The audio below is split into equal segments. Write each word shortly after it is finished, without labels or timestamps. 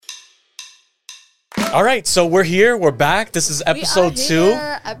All right, so we're here. We're back. This is episode 2.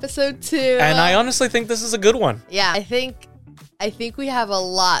 Episode 2. And I honestly think this is a good one. Yeah, I think we have a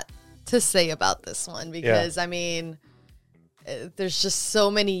lot to say about this one because, I mean, there's just so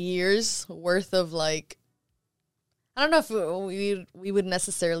many years worth of, like, I don't know if we would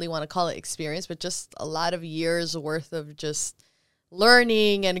necessarily want to call it experience, but just a lot of years worth of just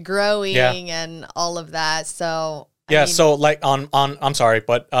learning and growing and all of that. So yeah, so like I'm sorry,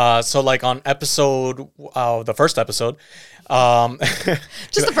 but so like on episode, the first episode,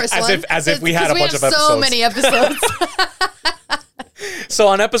 just the first one, as if we had a bunch of episodes. So many episodes. So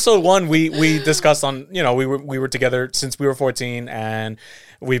on episode 1, we discussed on, you know, we were together since we were 14 and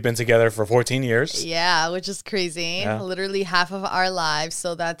we've been together for 14 years. Yeah, which is crazy. Yeah. Literally half of our lives.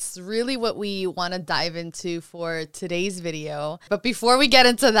 So that's really what we want to dive into for today's video. But before we get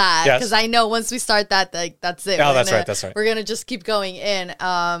into that, because I know once we start that, like, that's it. Oh, that's right. We're going to just keep going in.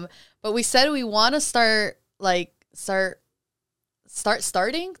 But we said we want to starting.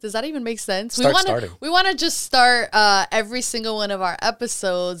 Does that even make sense? We want to just start every single one of our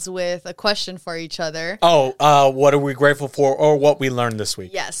episodes with a question for each other. What are we grateful for, or what we learned this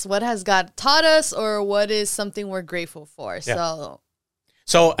week? Yes, what has God taught us, or what is something we're grateful for? Yeah.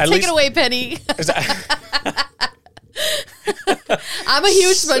 So take it away, Penny. I'm a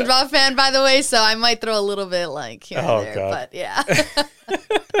huge SpongeBob fan, by the way, so I might throw a little bit like here and there, God. But yeah.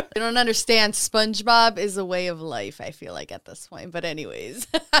 I don't understand. SpongeBob is a way of life, I feel like, at this point. But anyways,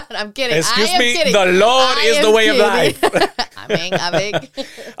 I'm kidding. Excuse me, kidding. The Lord is the way of life.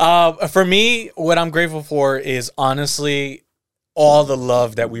 Amén. For me, what I'm grateful for is honestly all the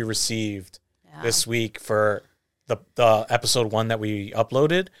love that we received this week for the episode 1 that we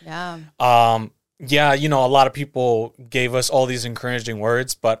uploaded. Yeah. Yeah, you know, a lot of people gave us all these encouraging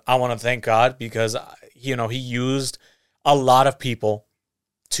words, but I want to thank God because, you know, he used a lot of people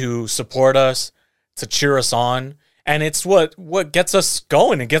to support us, to cheer us on. And it's what gets us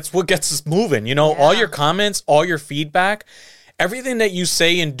going. What gets us moving. You know, all your comments, all your feedback, everything that you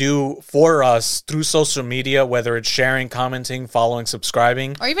say and do for us through social media, whether it's sharing, commenting, following,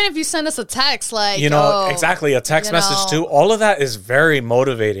 subscribing. Or even if you send us a text, like, you know, exactly, a text message too. All of that is very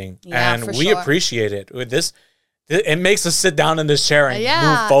motivating. Yeah, and we appreciate it. With this, it makes us sit down in this chair and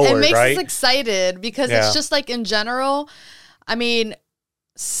move forward, it makes us excited because it's just like in general, I mean,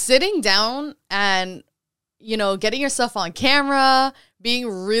 sitting down and, you know, getting yourself on camera, being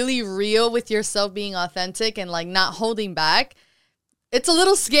really real with yourself, being authentic and like not holding back. It's a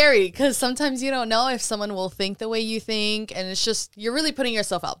little scary because sometimes you don't know if someone will think the way you think. And it's just, you're really putting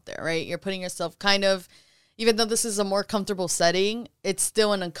yourself out there, right? You're putting yourself kind of, even though this is a more comfortable setting, it's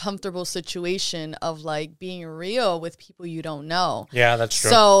still an uncomfortable situation of like being real with people you don't know. Yeah, that's true.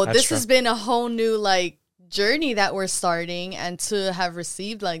 So this has been a whole new like journey that we're starting, and to have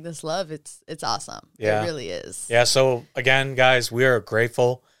received like this love, it's awesome. Yeah. It really is. Yeah. So again, guys, we are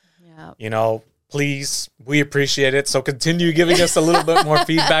grateful. Yeah. You know, please, we appreciate it. So continue giving us a little bit more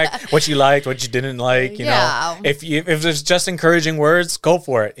feedback, what you liked, what you didn't like, you know. If there's just encouraging words, go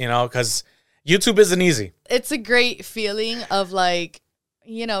for it, you know, because YouTube isn't easy. It's a great feeling of like,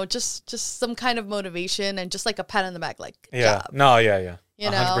 you know, just some kind of motivation and just like a pat on the back, like, good job. No, yeah.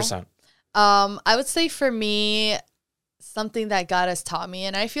 You know? 100%. I would say for me, something that God has taught me,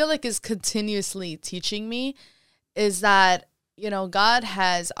 and I feel like is continuously teaching me, is that, you know, God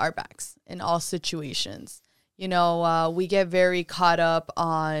has our backs in all situations. You know, we get very caught up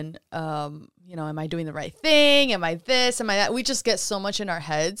on, you know, am I doing the right thing? Am I this? Am I that? We just get so much in our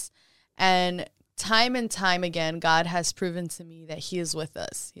heads. And time again, God has proven to me that he is with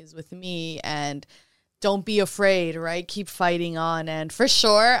us. He is with me. And don't be afraid, right? Keep fighting on. And for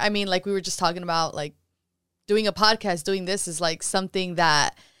sure, I mean, like we were just talking about, like doing a podcast, doing this is like something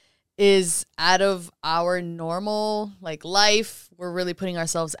that is out of our normal like life. We're really putting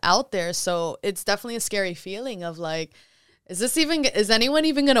ourselves out there. So it's definitely a scary feeling of like, is anyone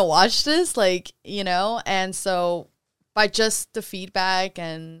even going to watch this? Like, you know? And so by just the feedback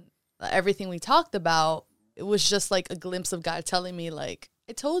and everything we talked about, it was just like a glimpse of God telling me like,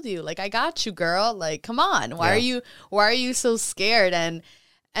 I told you, like, I got you, girl. Like, come on. Why are you so scared? And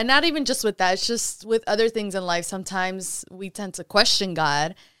not even just with that, it's just with other things in life. Sometimes we tend to question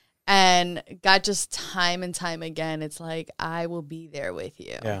God. And God just time and time again, it's like, I will be there with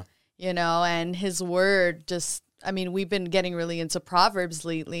you. Yeah. You know, and his word just, I mean, we've been getting really into Proverbs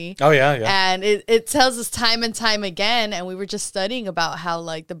lately. Oh, yeah. And it tells us time and time again. And we were just studying about how,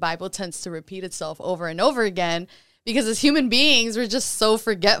 like, the Bible tends to repeat itself over and over again because as human beings, we're just so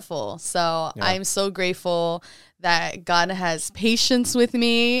forgetful. So I'm so grateful that God has patience with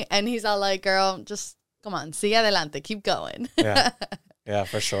me. And he's all like, girl, just come on, sigue adelante, keep going. Yeah. Yeah,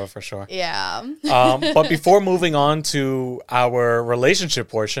 for sure, for sure. Yeah. But before moving on to our relationship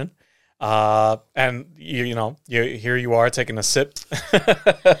portion, and here you are taking a sip.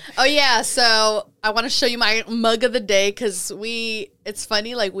 Oh yeah, so I want to show you my mug of the day because it's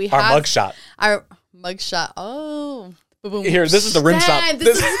funny, like we have our mug shot. Oh, boom. Here, this is the rim shot.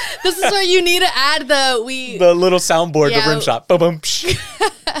 This is where you need to add the little soundboard, the rim shot. Boom.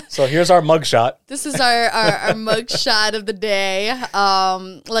 So here's our mug shot. This is our mug shot of the day.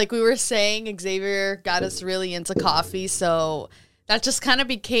 Like we were saying, Xavier got us really into coffee, so that just kind of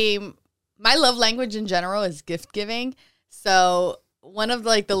became my love language in general is gift giving. So one of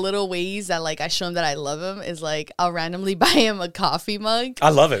like the little ways that like I show him that I love him is like I'll randomly buy him a coffee mug. I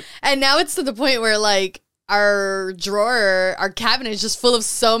love it. And now it's to the point where like our cabinet is just full of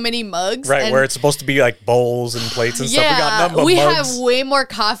so many mugs. Right, where it's supposed to be like bowls and plates and stuff. We got nothing but mugs. Have way more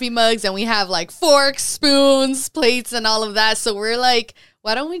coffee mugs and we have like forks, spoons, plates, and all of that. So we're like,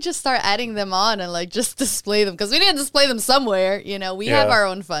 why don't we just start adding them on and like just display them? Because we need to display them somewhere. We have our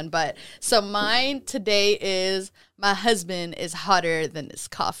own fun. But so mine today is my husband is hotter than this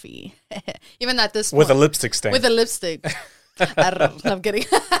coffee. Even at this point. With a lipstick stain. With a lipstick. I don't know. I'm kidding.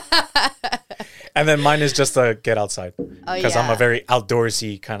 And then mine is just a get outside. Because I'm a very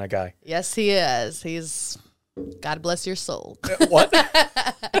outdoorsy kind of guy. Yes, he is. He's, God bless your soul. What?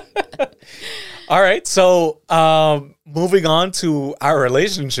 All right. So moving on to our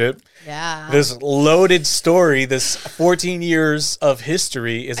relationship. Yeah. This loaded story, this 14 years of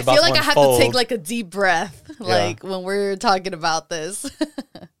history is about to unfold. I feel like I have to take like a deep breath when we're talking about this.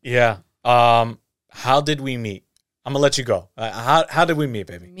 Yeah. How did we meet? I'm going to let you go. How did we meet,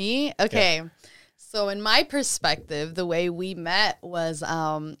 baby? Me? Okay. Yeah. So in my perspective, the way we met was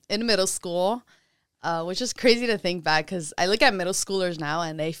in middle school, which is crazy to think back because I look at middle schoolers now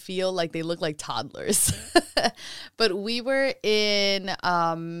and they feel like they look like toddlers. But we were in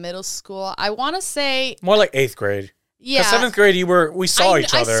middle school. I want to say more like 8th grade. Yeah. 7th grade, we saw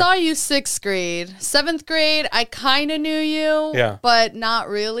each other. I saw you 6th grade. 7th grade, I kind of knew you, but not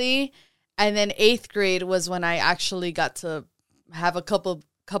really. And then 8th grade was when I actually got to have a couple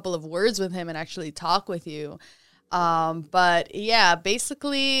of words with him and actually talk with you. But yeah,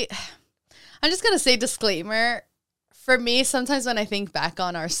 basically, I'm just going to say disclaimer. For me, sometimes when I think back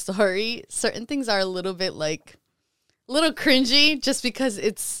on our story, certain things are a little bit like, a little cringy just because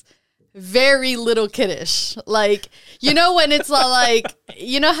it's very little kiddish. Like, when it's like,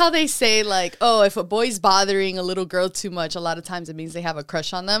 how they say like, oh, if a boy's bothering a little girl too much, a lot of times it means they have a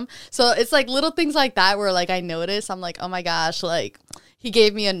crush on them. So it's like little things like that where like I notice, I'm like, oh my gosh, like he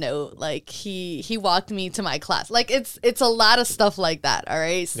gave me a note, like he walked me to my class. Like it's a lot of stuff like that. All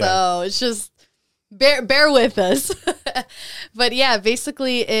right. So It's just bear with us. But yeah,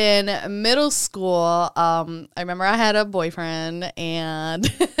 basically in middle school, I remember I had a boyfriend and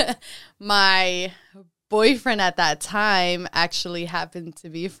my boyfriend at that time actually happened to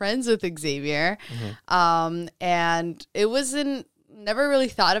be friends with Xavier. Mm-hmm. And it wasn't, never really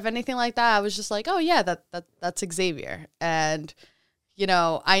thought of anything like that. I was just like, oh yeah, that's Xavier. And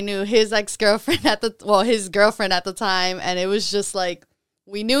I knew his ex-girlfriend his girlfriend at the time. And it was just like,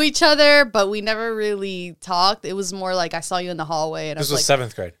 we knew each other, but we never really talked. It was more like I saw you in the hallway. And this was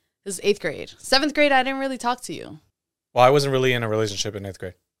 7th grade. This was 8th grade. 7th grade, I didn't really talk to you. Well, I wasn't really in a relationship in 8th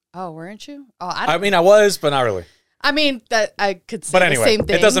grade. Oh, weren't you? Oh, I mean, I was, but not really. I mean, that I could say the same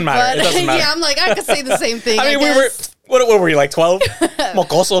thing. It doesn't matter. It doesn't matter. Yeah, I'm like, I could say the same thing. I mean, what were you, like 12?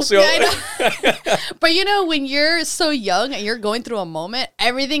 Mocosos, yo. Yeah, I know. But when you're so young and you're going through a moment,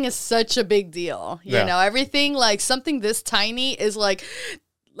 everything is such a big deal. You know, everything, like something this tiny is like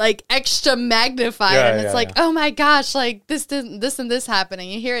extra magnified. And it's like, oh my gosh, like this and this happened. And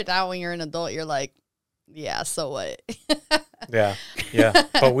you hear it now when you're an adult, you're like, yeah, so what? Yeah.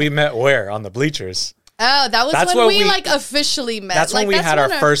 But we met where? On the bleachers. Oh, that's when we like officially met. That's when we had our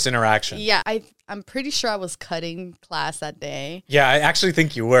first interaction. Yeah, I'm pretty sure I was cutting class that day. Yeah, I actually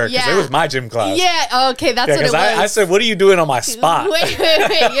think you were because it was my gym class. Yeah, okay, that's what it was. I said, what are you doing on my spot? Wait.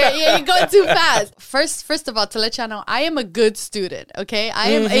 Yeah, you're going too fast. First of all, to let y'all know, I am a good student, okay?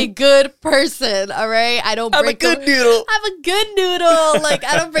 I am a good person, all right? I'm a good noodle. Like,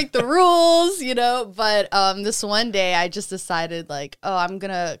 I don't break the rules, But this one day, I just decided, like, oh, I'm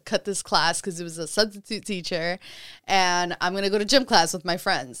going to cut this class because it was a substitute teacher, and I'm going to go to gym class with my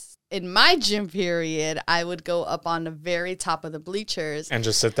friends. In my gym period, I would go up on the very top of the bleachers. And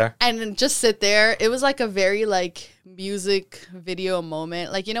just sit there? And just sit there. It was like a very, like, music video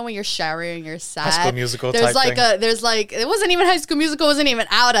moment. Like, when you're showering and you're sad. High School Musical there's type like thing? It wasn't even High School Musical. It wasn't even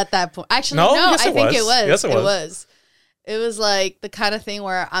out at that point. Actually, no, yes, I think it was. Yes, it was. It was like the kind of thing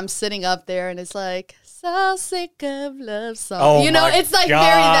where I'm sitting up there and it's like, so sick of love song. Oh, you know, my it's like very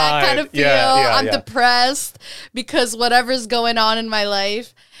that kind of feel. I'm depressed because whatever's going on in my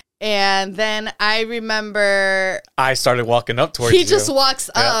life. And then I remember I started walking up towards you. He just walks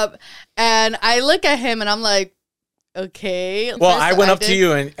up and I look at him and I'm like, okay. Well, I went up to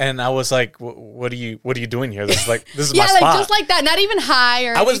you and I was like, what are you doing here? This is my spot. Just like that. Not even high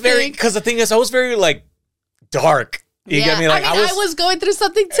or I was anything. because the thing is, I was very like dark. You get me? Like I was going through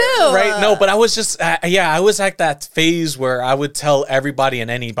something too. Right? No, but I was just, I was at that phase where I would tell everybody and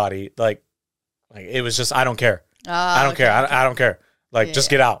anybody, like it was just, I don't care. I don't care. I don't care. Like, just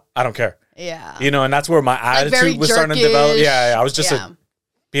get out. I don't care. Yeah. You know, and that's where my attitude was starting to develop. Yeah, I was just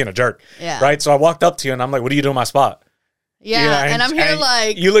being a jerk. Yeah. Right? So I walked up to you and I'm like, what are you doing in my spot? Yeah. You know, and I'm here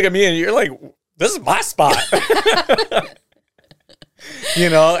like. You look at me and you're like, this is my spot. You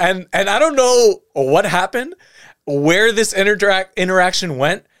know, and I don't know what happened, where this interaction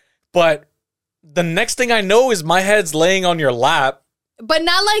went, but the next thing I know is my head's laying on your lap. But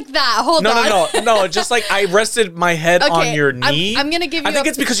not like that. Hold on. No. Just like I rested my head on your knee. I'm going to give you I think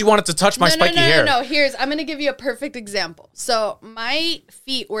it's because you wanted to touch my spiky hair. No. I'm going to give you a perfect example. So my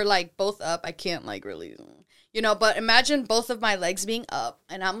feet were like both up. I can't like really, you know, but imagine both of my legs being up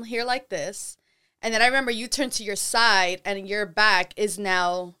and I'm here like this. And then I remember you turned to your side and your back is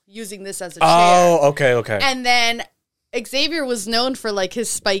now using this as a chair. Oh, okay. And then Xavier was known for like his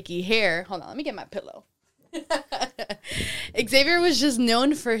spiky hair. Hold on, let me get my pillow. Xavier was just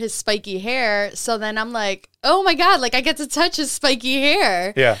known for his spiky hair. So then I'm like, oh my God, like I get to touch his spiky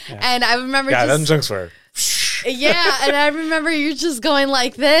hair. Yeah. And I remember them junks were. Yeah, and I remember you just going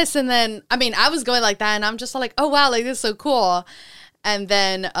like this. And then, I mean, I was going like that. And I'm just like, oh wow, like this is so cool. And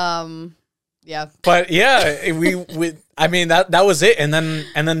then, yeah. But yeah, we I mean that was it, and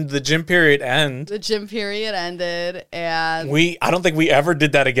then the gym period ended. The gym period ended, and I don't think we ever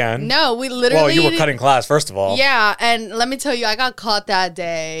did that again. No, we literally. Well, you were cutting class first of all. Yeah, and let me tell you, I got caught that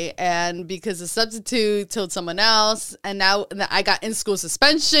day, and because the substitute told someone else, and now I got in school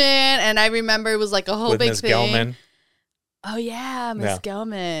suspension, and I remember it was like a whole big Ms. thing. Gelman. Oh yeah, Miss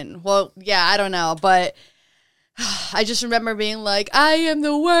Gelman. Well, yeah, I don't know, but. I just remember being like, I am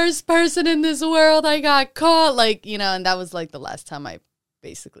the worst person in this world. I got caught. Like, you know, and that was like the last time I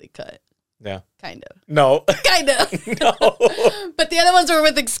basically cut. Yeah. Kind of. No. Kind of. No. But the other ones were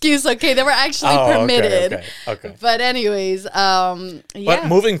with excuse. Okay. They were actually permitted. Okay. But anyways, yeah. But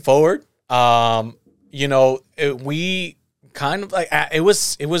moving forward, you know, we kind of like, it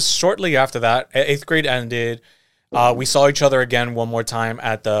was shortly after that, 8th grade ended. We saw each other again one more time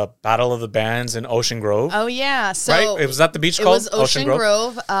at the Battle of the Bands in Ocean Grove. Oh, yeah. So right? It was at the beach called? It was Ocean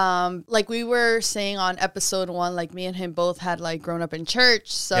Grove. Like we were saying on episode 1, like me and him both had like grown up in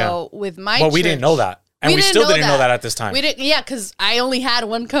church. So with my church. Well, we didn't know that. And we still didn't know that at this time. We didn't, yeah, because I only had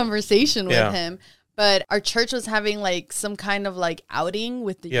one conversation with him. But our church was having like some kind of like outing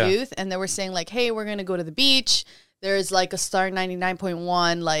with the youth. And they were saying like, hey, we're going to go to the beach. There's like a Star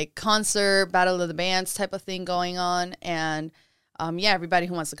 99.1 like concert, Battle of the Bands type of thing going on. And yeah, everybody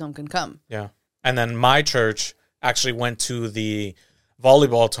who wants to come can come. Yeah. And then my church actually went to the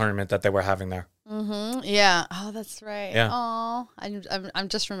volleyball tournament that they were having there. Mm-hmm. Yeah. Oh, that's right. Yeah. Oh, I'm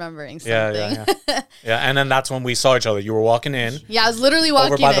just remembering something. Yeah. Yeah. And then that's when we saw each other. You were walking in. Yeah, I was literally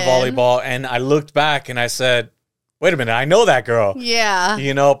walking over by the volleyball. And I looked back and I said, wait a minute, I know that girl. Yeah.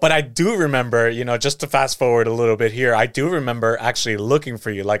 You know, but I do remember, you know, just to fast forward a little bit here, I do remember actually looking for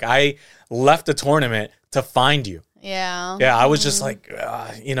you. Like I left the tournament to find you. Yeah. Yeah, I was just like,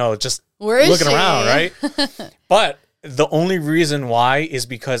 you know, just looking around, right? But the only reason why is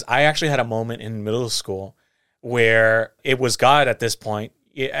because I actually had a moment in middle school where it was God at this point.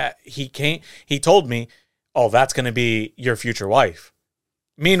 He told me, oh, that's going to be your future wife.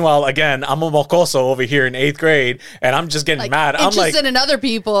 Meanwhile, again, I'm a mocoso over here in 8th grade, and I'm just getting like, mad. I'm like, interested in other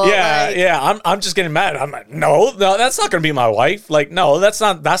people. Yeah, yeah. I'm just getting mad. I'm like, no, that's not gonna be my wife. Like, no, that's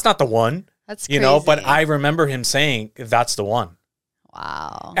not the one. That's crazy. You know. But I remember him saying that's the one.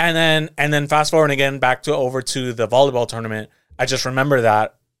 Wow. And then fast forward again back over to the volleyball tournament. I just remember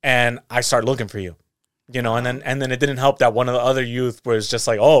that, and I start looking for you. You know, and then it didn't help that one of the other youth was just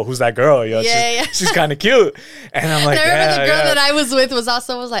like, oh, who's that girl? You know, she's kind of cute. And I'm like, and I remember the girl that I was with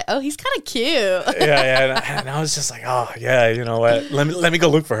was like, oh, he's kind of cute. Yeah. And I was just like, oh, yeah, you know what? Let me go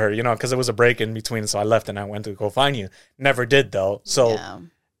look for her, you know, because it was a break in between. So I left and I went to go find you. Never did, though. So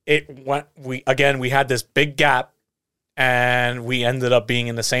we had this big gap. And we ended up being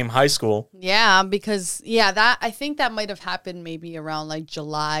in the same high school. Yeah, because, I think that might have happened maybe around like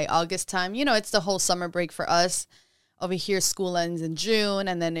July, August time. You know, it's the whole summer break for us. Over here, school ends in June,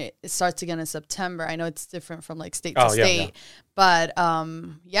 and then it starts again in September. I know it's different from like state to state. Yeah. But,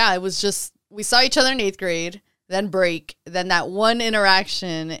 it was just we saw each other in 8th grade, then break, then that one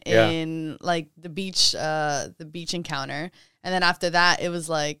interaction in like the beach encounter. And then after that, it was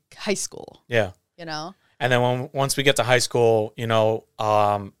like high school. Yeah. You know? And then once we get to high school, you know,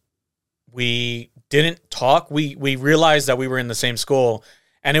 we didn't talk. We realized that we were in the same school.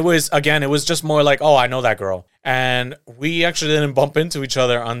 And it was just more like, oh, I know that girl. And we actually didn't bump into each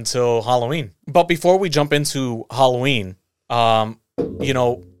other until Halloween. But before we jump into Halloween, you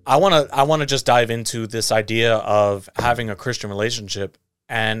know, I want to just dive into this idea of having a Christian relationship.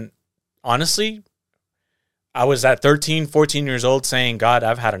 And honestly, I was at 13, 14 years old saying, God,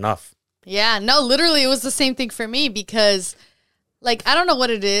 I've had enough. Yeah, no, literally it was the same thing for me because like, I don't know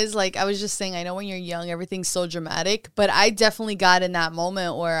what it is. Like, I was just saying, I know when you're young, everything's so dramatic, but I definitely got in that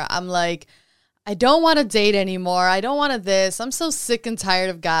moment where I'm like, I don't want to date anymore. I don't want to this. I'm so sick and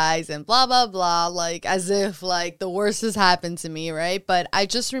tired of guys and blah, blah, blah. Like, as if, like, the worst has happened to me, right? But I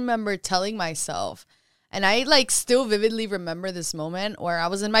just remember telling myself, and I, like, still vividly remember this moment where I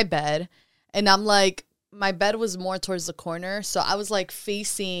was in my bed, and I'm like, my bed was more towards the corner, so I was, like,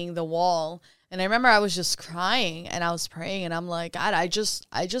 facing the wall. And I remember I was just crying and I was praying and I'm like, God, I just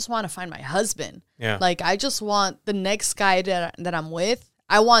want to find my husband. Yeah. Like, I just want the next guy that I'm with.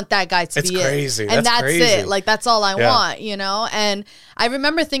 I want that guy to be crazy. it. And that's crazy. it. Like, that's all I want, you know? And I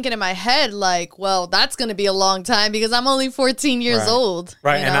remember thinking in my head, like, well, that's going to be a long time because I'm only 14 years old.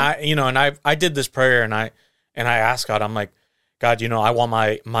 Right. You know? And I did this prayer and I asked God, I'm like, God, you know, I want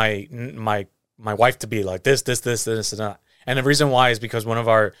my wife to be like this, and that. And the reason why is because one of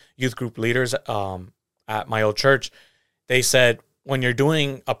our youth group leaders at my old church, they said, when you're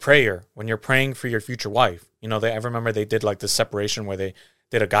doing a prayer, when you're praying for your future wife, you know, I remember they did like this separation where they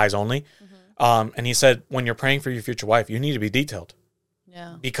did a guys only. Mm-hmm. And he said, when you're praying for your future wife, you need to be detailed.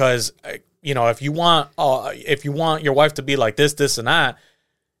 Yeah. Because, you know, if you want your wife to be like this, and that,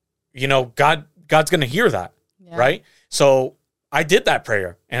 you know, God's going to hear that. Yeah. Right. So I did that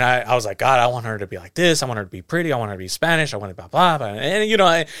prayer and I was like, God, I want her to be like this. I want her to be pretty. I want her to be Spanish. I want her to blah, blah. And, you know,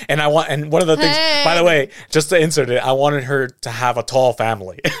 and one of the things, by the way, just to insert it, I wanted her to have a tall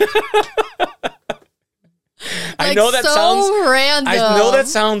family. I know that sounds random. I know that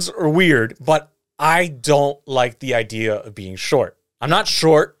sounds weird, but I don't like the idea of being short. I'm not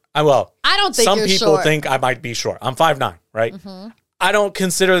short. I don't think some you're people short. think I might be short. I'm 5'9", right? Mm-hmm. I don't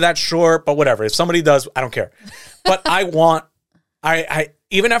consider that short, but whatever. If somebody does, I don't care. But I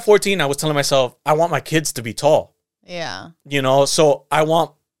even at 14, I was telling myself, I want my kids to be tall. Yeah. You know, so I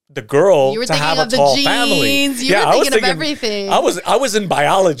want the girl to have a tall family. You were thinking of everything. I was in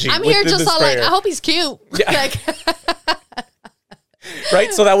biology. I'm here just all like, I hope he's cute. Yeah. Like,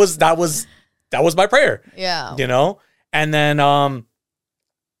 right? So that was my prayer. Yeah. You know? And then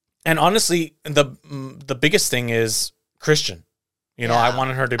and honestly, the biggest thing is Christian. You know, I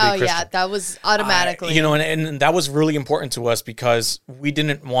wanted her to be Christian. Yeah, that was automatically. You know, and that was really important to us because we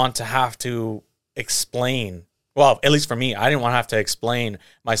didn't want to have to explain. Well, at least for me, I didn't want to have to explain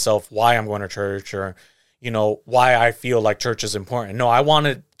myself why I'm going to church or, you know, why I feel like church is important. No, I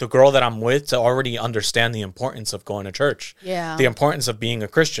wanted the girl that I'm with to already understand the importance of going to church. Yeah. The importance of being a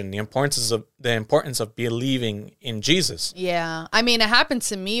Christian, the importance of believing in Jesus. Yeah. I mean, it happened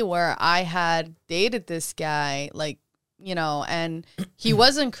to me where I had dated this guy, like, you know, and he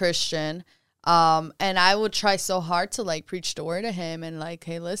wasn't Christian. And I would try so hard to like preach the word to him and like,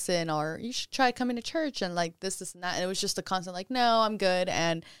 hey, listen, or you should try coming to church and like this and that. And it was just a constant like, no, I'm good.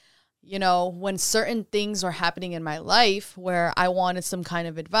 And, you know, when certain things were happening in my life where I wanted some kind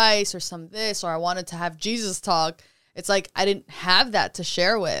of advice or some this, or I wanted to have Jesus talk, it's like I didn't have that to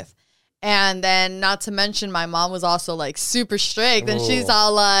share with. And then not to mention my mom was also like super strict and she's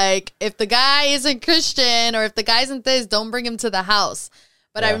all like, if the guy isn't Christian or if the guy isn't this, don't bring him to the house.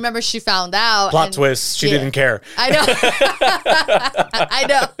 But I remember she found out. Plot twist. She didn't care. I know. I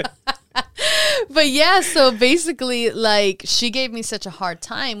know. But yeah, so basically like she gave me such a hard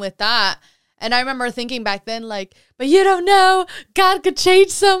time with that. And I remember thinking back then like, but you don't know, God could change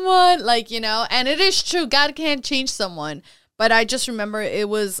someone. Like, you know, and it is true. God can't change someone. But I just remember it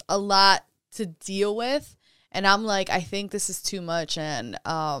was a lot to deal with. And I'm like, I think this is too much. And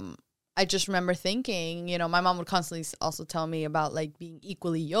I just remember thinking, you know, my mom would constantly also tell me about like being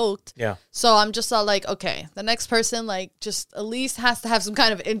equally yoked. Yeah. So I'm just all like, okay, the next person like just at least has to have some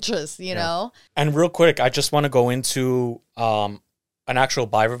kind of interest, you know? And real quick, I just want to go into an actual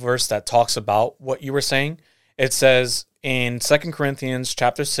Bible verse that talks about what you were saying. It says in 2 Corinthians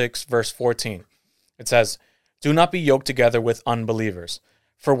chapter 6, verse 14, it says, do not be yoked together with unbelievers.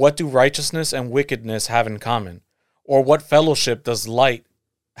 For what do righteousness and wickedness have in common? Or what fellowship does light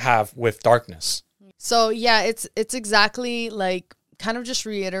have with darkness? So yeah, it's exactly like kind of just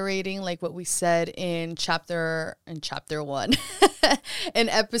reiterating like what we said in chapter 1 in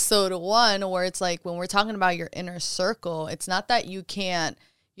episode 1, where it's like when we're talking about your inner circle, it's not that you can't,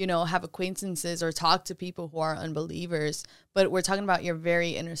 have acquaintances or talk to people who are unbelievers, but we're talking about your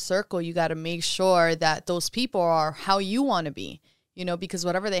very inner circle. You got to make sure that those people are how you want to be, because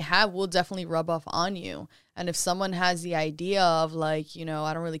whatever they have will definitely rub off on you. And if someone has the idea of like, I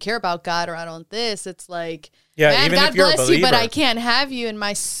don't really care about God, or I don't this, it's like, man, even God if you're bless a believer, you, but I can't have you in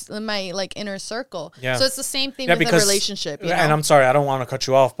my like inner circle. Yeah. So it's the same thing with a relationship. And I'm sorry, I don't want to cut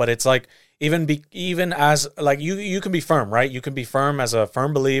you off, but it's like, even as like you can be firm, right? You can be firm as a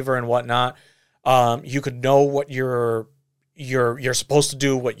firm believer and whatnot. You could know what you're supposed to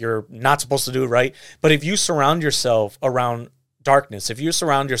do, what you're not supposed to do, right? But if you surround yourself around darkness, if you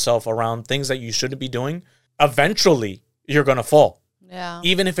surround yourself around things that you shouldn't be doing, eventually you're gonna fall. Yeah.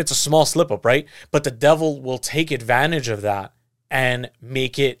 Even if it's a small slip up, right? But the devil will take advantage of that and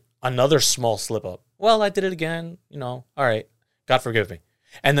make it another small slip up. Well, I did it again, all right. God forgive me.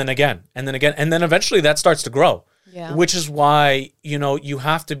 And then again, and then again, and then eventually that starts to grow. Yeah. Which is why, you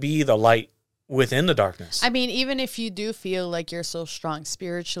have to be the light within the darkness. I mean, even if you do feel like you're so strong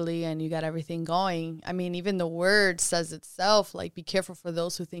spiritually and you got everything going, I mean, even the word says itself, like, be careful for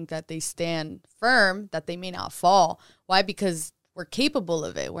those who think that they stand firm, that they may not fall. Why? Because we're capable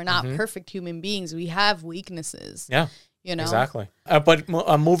of it. We're not perfect human beings. We have weaknesses. Yeah, exactly. But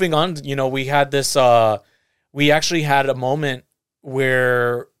moving on, we had this, we actually had a moment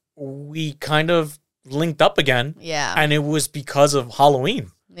where we kind of linked up again. Yeah. And it was because of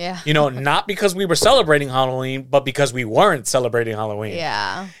Halloween. Yeah. Not because we were celebrating Halloween, but because we weren't celebrating Halloween.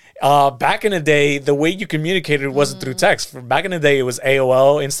 Yeah. Back in the day, the way you communicated wasn't through text. Back in the day, it was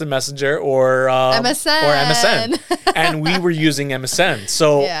AOL, Instant Messenger, or MSN. And we were using MSN.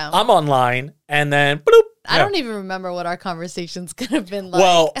 So I'm online, and then bloop. I don't even remember what our conversations could have been like.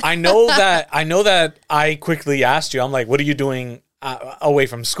 Well, I know that I quickly asked you. I'm like, what are you doing away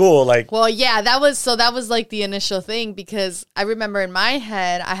from school? Like, well, yeah, that was like the initial thing, because I remember in my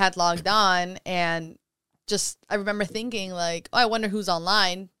head I had logged on, and I remember thinking like, oh, I wonder who's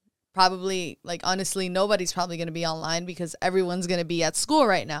online. Probably, like, honestly, nobody's probably going to be online because everyone's going to be at school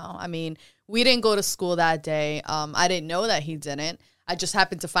right now. I mean, we didn't go to school that day. I didn't know that he didn't. I just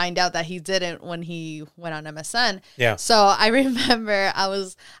happened to find out that he didn't when he went on MSN. Yeah. So I remember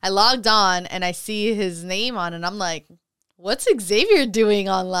I logged on and I see his name on, and I'm like, what's Xavier doing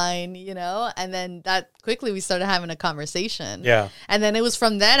online? And then that quickly we started having a conversation. Yeah. And then it was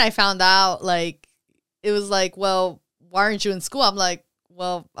from then I found out, like, it was like, well, why aren't you in school? I'm like,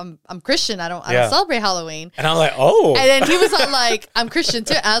 well, I'm Christian. I don't celebrate Halloween. And I'm like, oh. And then he was like, I'm Christian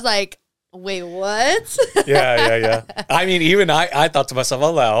too. I was like, wait, what? Yeah. I mean, even I thought to myself,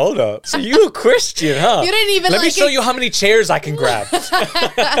 I'm like, hold up. So you a Christian, huh? You didn't even Let me show you how many chairs I can grab.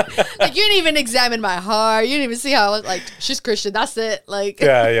 Like, you didn't even examine my heart. You didn't even see how I was like, she's Christian. That's it. Like,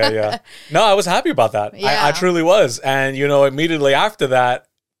 yeah. No, I was happy about that. Yeah. I truly was. And, immediately after that,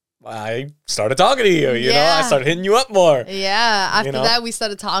 I started talking to you, you know, I started hitting you up more. Yeah. After that, we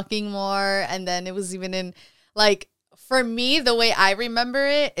started talking more. And then it was even in, like, for me, the way I remember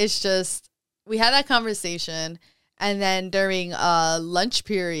it, it's just, we had that conversation. And then during lunch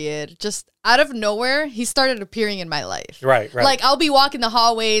period, just out of nowhere, he started appearing in my life. Right. Like, I'll be walking the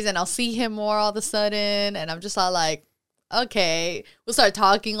hallways and I'll see him more all of a sudden. And I'm just all like, okay. We'll start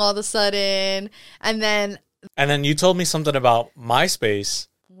talking all of a sudden. And then you told me something about MySpace.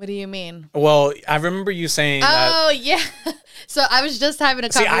 What do you mean? Well, I remember you saying that. Oh, yeah. So I was just having a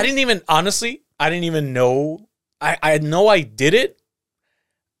conversation. See, I didn't even know. I know I did it.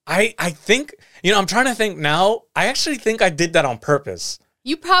 I think, I'm trying to think now. I actually think I did that on purpose.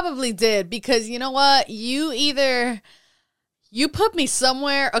 You probably did, because you know what? You put me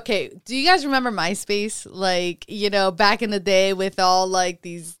somewhere. Okay, do you guys remember MySpace? Like, back in the day with all like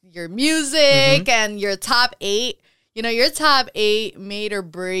your music and your top 8. Your top 8 made or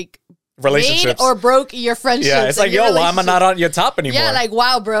break relationships, made or broke your friendships. Yeah, it's like, yo, why am I not on your top anymore? Yeah, like,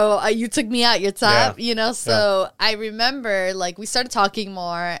 wow, bro, you took me out your top. So I remember, like, we started talking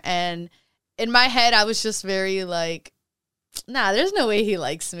more, and in my head, I was just very like, nah, there's no way he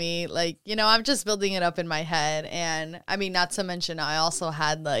likes me. Like, I'm just building it up in my head, and I mean, not to mention, I also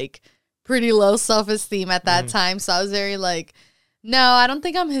had like pretty low self-esteem at that time, so I was very like, no, I don't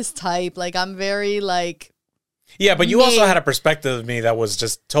think I'm his type. Like, I'm very like. Yeah, but you also had a perspective of me that was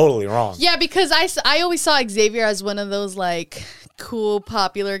just totally wrong. Yeah, because I always saw Xavier as one of those, like, cool,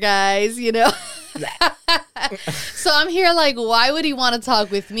 popular guys, So I'm here like, why would he want to talk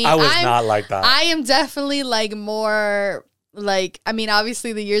with me? I was not like that. I am definitely, like, more like, I mean,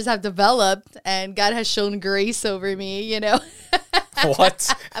 obviously the years have developed and God has shown grace over me, you know.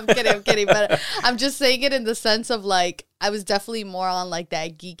 What? I'm kidding, but I'm just saying it in the sense of like I was definitely more on like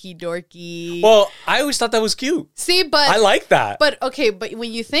that geeky dorky. Well, I always thought that was cute. See, but I like that. But okay, but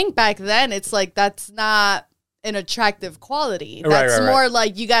when you think back then, it's like that's not an attractive quality. Right, That's right. more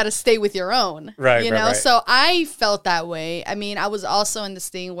like you got to stay with your own. Right, you right, know. right. So I felt that way. I mean, I was also in this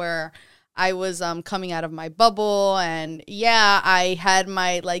thing where I was coming out of my bubble, and yeah, I had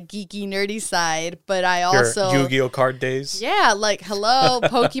my like geeky nerdy side, but I also Your Yu-Gi-Oh card days. yeah, like hello,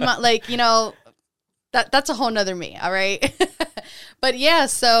 Pokemon, like, you know, that's a whole nother me, all right? But yeah,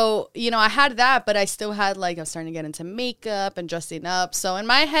 so, you know, I had that, but I still had like, I was starting to get into makeup and dressing up. So in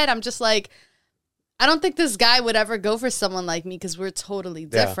my head, I'm just like, I don't think this guy would ever go for someone like me because we're totally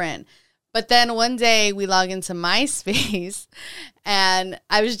different. Yeah. But then one day we log into MySpace and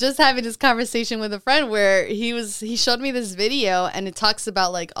I was just having this conversation with a friend where he showed me this video and it talks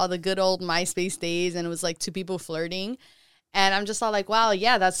about like all the good old MySpace days and it was like two people flirting. And I'm just all like, wow,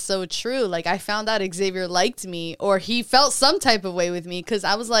 yeah, that's so true. Like I found out Xavier liked me or he felt some type of way with me because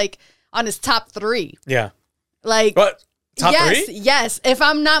I was like on his top 3. Yeah. Like, what? Top 3? Yes. If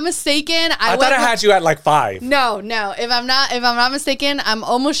I'm not mistaken, I thought I had you at like 5. No. If I'm not mistaken, I'm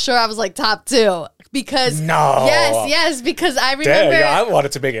almost sure I was like top 2 because no. Yes, because I remember. Damn, I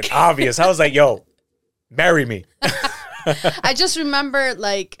wanted to make it obvious. I was like, yo, marry me. I just remember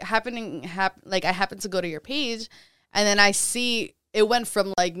like I happened to go to your page, and then I see it went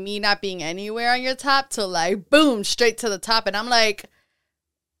from like me not being anywhere on your top to like boom straight to the top, and I'm like.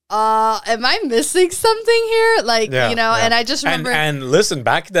 Am I missing something here? Like, you know, and I just remember. And listen,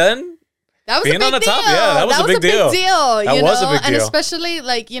 back then, that was being a big on the deal. top, yeah, that was a big deal. That was a big deal. And especially,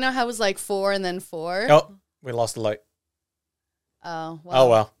 like, you know how it was like 4 and then 4? Oh, we lost the light. Oh, well. Oh,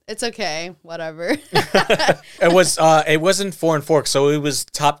 well. It's okay. Whatever. It wasn't 4 and 4, so it was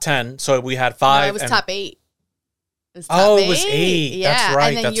top 10. So we had 5. No, it was top 8. It was it was 8. Yeah. That's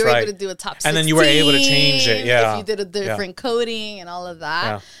right. And then you were able to do a top 16. And then you were able to change it. Yeah. If you did a different coding and all of that.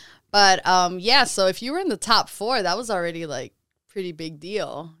 Yeah. But yeah, so if you were in the top 4, that was already like pretty big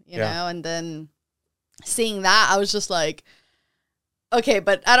deal, you know. And then seeing that, I was just like, okay,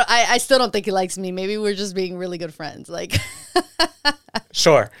 but I still don't think he likes me. Maybe we're just being really good friends. Like,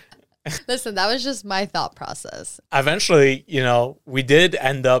 sure. Listen, that was just my thought process. Eventually, you know, we did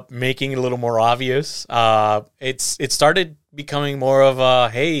end up making it a little more obvious. It started becoming more of a,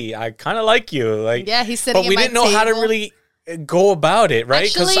 hey, I kind of like you, like, yeah, he's sitting. But we didn't know how to really go about it, right?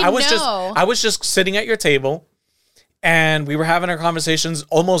 Because I was just sitting at your table, and we were having our conversations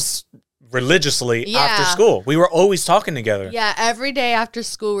almost religiously after school. We were always talking together. Yeah, every day after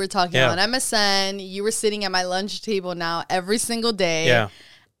school we're talking on MSN. You were sitting at my lunch table now every single day. Yeah.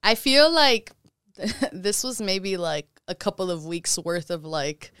 I feel like this was maybe like a couple of weeks worth of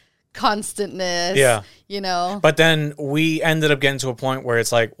like constantness. Yeah. You know. But then we ended up getting to a point where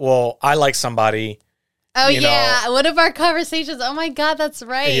it's like, well, I like somebody. Oh, yeah. One of our conversations. Oh, my God, that's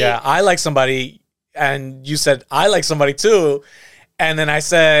right. Yeah, I like somebody. And you said, I like somebody too. And then I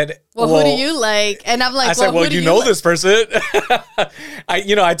said, well, who do you like? And I'm like, I said, well, you know this person.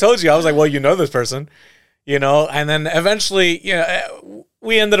 I told you. I was like, well, you know this person. You know, and then eventually, you know,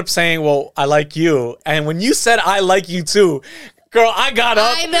 we ended up saying, well, I like you. And when you said, I like you too, girl, I got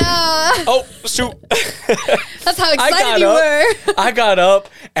up. I know. Oh, shoot. That's how excited you were. I got up,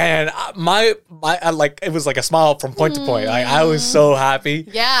 and my it was like a smile from point to point. I was so happy.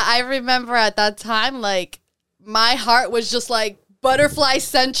 Yeah, I remember at that time, like, my heart was just like butterfly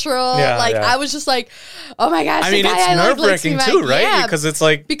central. I was just like, oh my gosh. I mean, it's nerve-wracking too, right? Yeah, because it's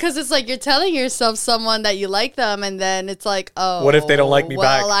like you're telling yourself someone that you like them, and then it's like, oh, what if they don't like me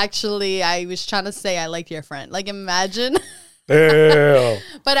back? Well, actually, I was trying to say I like your friend. Like, imagine.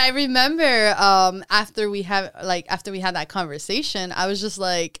 But I remember after we had that conversation, I was just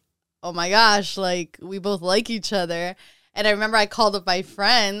like, oh my gosh, like, we both like each other. And I remember I called up my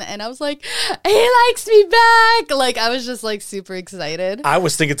friend and I was like, he likes me back. Like, I was just like super excited. I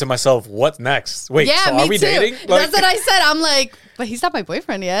was thinking to myself, what's next? Wait, so are we dating? Like, that's what I said. I'm like, but he's not my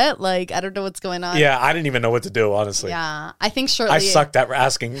boyfriend yet. Like, I don't know what's going on. Yeah, I didn't even know what to do, honestly. Yeah, I think shortly. I sucked at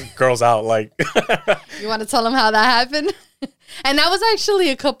asking girls out. Like, you want to tell them how that happened? And that was actually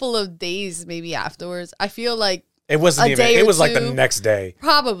a couple of days maybe afterwards. I feel like it wasn't even. It was like the next day.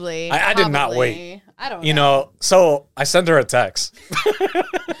 Probably. I did not wait. I don't know. You know, so I sent her a text.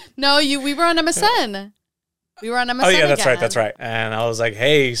 No, we were on MSN. We were on MSN. Oh yeah, that's again. right, that's right. And I was like,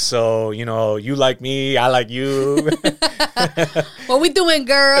 hey, so you like me, I like you. What we doing,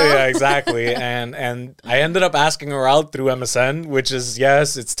 girl? Yeah, exactly. And I ended up asking her out through MSN, which is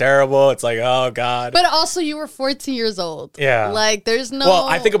yes, it's terrible. It's like, oh God. But also, you were 14 years old. Yeah. Like, there's no. Well,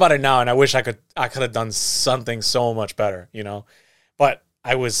 I think about it now, and I wish I could have done something so much better, But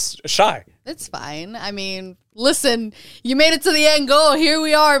I was shy. It's fine. I mean, listen, you made it to the end goal. Here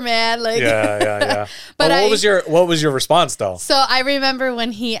we are, man. Like, Yeah. But what was your response though? So I remember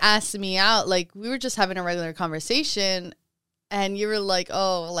when he asked me out, like we were just having a regular conversation, and you were like,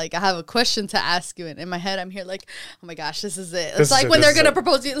 "Oh, like I have a question to ask you." And in my head, I'm here like, "Oh my gosh, this is it." It's like when they're gonna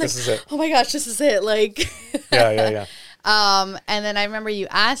propose you, like, "Oh my gosh, this is it." Like, yeah. And then I remember you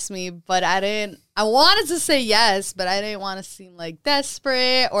asked me, but I wanted to say yes, but I didn't want to seem like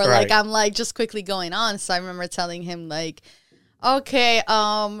desperate or like I'm like just quickly going on. So I remember telling him like, okay,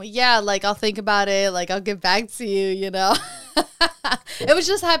 yeah, like I'll think about it. Like I'll get back to you, It was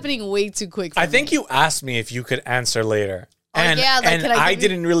just happening way too quick. I think you asked me if you could answer later. And, like, I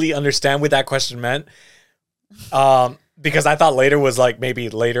didn't really understand what that question meant. Because I thought later was like maybe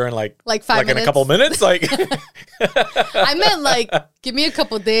later in like 5 minutes. In a couple minutes. Like I meant like give me a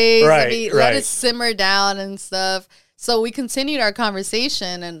couple days. Right. Let it simmer down and stuff. So we continued our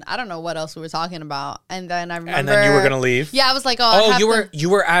conversation, and I don't know what else we were talking about. And then I remember, and then you were gonna leave. Yeah, I was like, you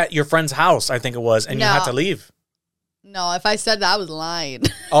were at your friend's house, I think it was, and you had to leave. No, if I said that, I was lying.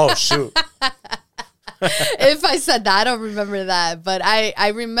 Oh shoot. If I said that, I don't remember that. But I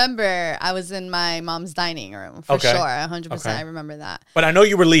remember I was in my mom's dining room for sure. 100%. Okay. I remember that. But I know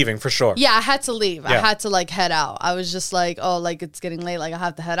you were leaving for sure. Yeah, I had to leave. Yeah. I had to like head out. I was just like, oh, like it's getting late. Like I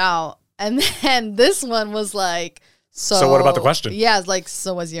have to head out. And then this one was like, so what about the question? Yeah, it's like,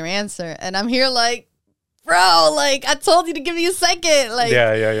 so what's your answer? And I'm here like, bro, like I told you to give me a second. Like,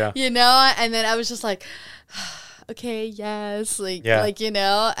 yeah. And then I was just like, okay, yes, and then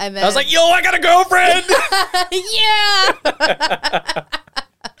I was like, yo, I got a girlfriend.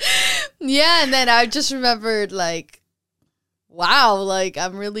 Yeah, and then I just remembered like, wow, like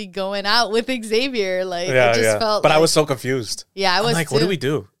I'm really going out with Xavier. Like it just felt. But I was so confused. Yeah, I was like, too. What do we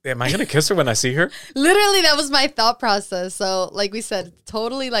do? Am I gonna kiss her when I see her? Literally, that was my thought process. So, like we said,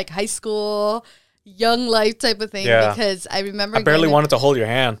 totally like high school. Young life type of thing because I remember I barely wanted to hold your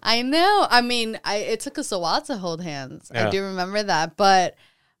hand. I know. I mean, it took us a while to hold hands. Yeah. I do remember that. But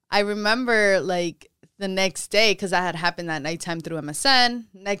I remember like the next day, because that had happened that nighttime through MSN.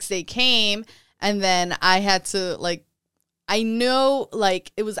 Next day came, and then I had to like, I know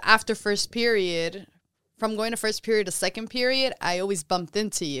like it was after first period. From going to first period to second period, I always bumped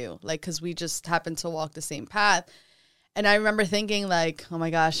into you, like because we just happened to walk the same path. And I remember thinking like, oh my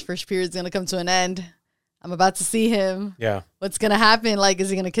gosh, first period's going to come to an end. I'm about to see him. Yeah. What's going to happen? Like, is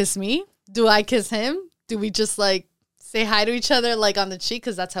he going to kiss me? Do I kiss him? Do we just like say hi to each other like on the cheek?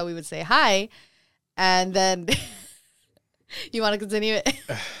 Because that's how we would say hi. And then you want to continue it?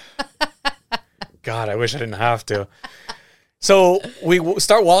 God, I wish I didn't have to. So we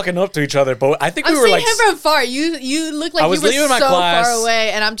start walking up to each other, but I think we were like him from far. You look like you were so far away,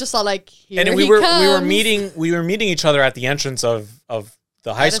 and I'm just all like, here and we were meeting each other at the entrance of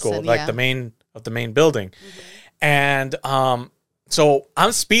the high school, like the main building, and so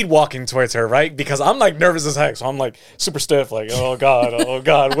I'm speed walking towards her, right? Because I'm like nervous as heck, so I'm like super stiff, like oh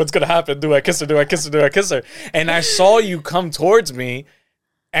god, what's gonna happen? Do I kiss her? Do I kiss her? Do I kiss her? And I saw you come towards me,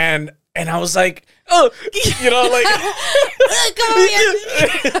 and I was like, oh, like,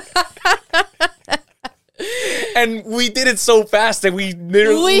 and we did it so fast that we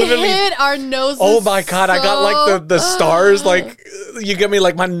literally hit our noses. Oh my god, I got like the stars, like you get me,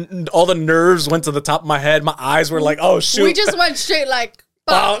 like all the nerves went to the top of my head. My eyes were like, oh shoot. We just went straight like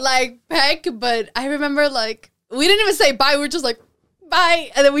peck, but I remember like we didn't even say bye. We were just like,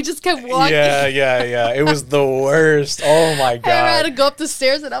 bye, and then we just kept walking. Yeah. It was the worst. Oh my god. And I had to go up the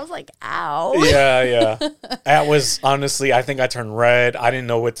stairs, and I was like, ow. Yeah. That was honestly, I think I turned red. I didn't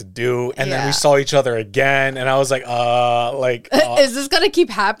know what to do, and then we saw each other again, and I was like, is this gonna keep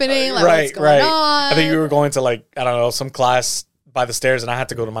happening? Like, what's going on? I think you were going to like, I don't know, some class by the stairs, and I had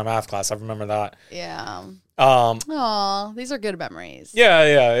to go to my math class. I remember that. Yeah. Oh, these are good memories.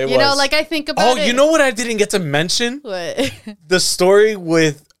 Yeah, it was. You know, like I think about it. Oh, you know what I didn't get to mention? What? The story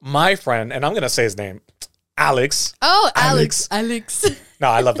with my friend, and I'm going to say his name, Alex. Oh, Alex. No,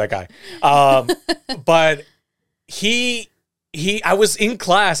 I love that guy. But I was in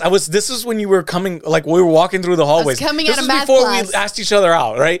class. This is when you were coming, like we were walking through the hallways. Coming out of math before class. We asked each other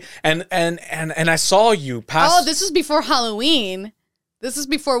out, right? And I saw you pass. Oh, this was before Halloween. This is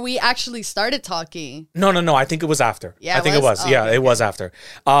before we actually started talking. No. I think it was after. Yeah, I think it was. Yeah, it was after.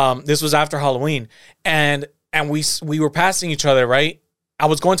 This was after Halloween, and and we were passing each other, right? I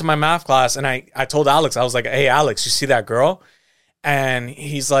was going to my math class, and I told Alex, I was like, "Hey, Alex, you see that girl?" And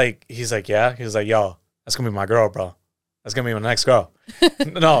he's like, yeah. He was like, "Yo, that's gonna be my girl, bro. That's gonna be my next girl."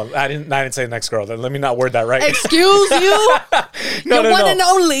 No, I didn't say next girl. Let me not word that right. Excuse you? No, You're one and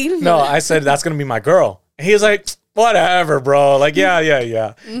only. No, I said that's gonna be my girl. And he was like, "Whatever, bro. Like, yeah.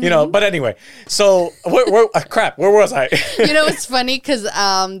 Mm-hmm. You know." But anyway, so crap. Where was I? You know, it's funny because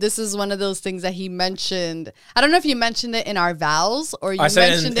this is one of those things that he mentioned. I don't know if you mentioned it in our vows or you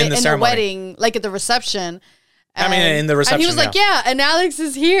mentioned it in the wedding, like at the reception. And, in the reception. And he was like, "Yeah, and Alex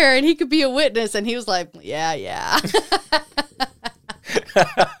is here, and he could be a witness." And he was like, "Yeah."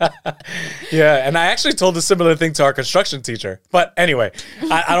 Yeah, and I actually told a similar thing to our construction teacher. But anyway,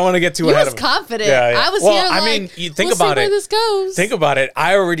 I don't want to get too ahead of him. He was confident. Yeah. I was here like, I mean, you think about it. Where this goes. Think about it.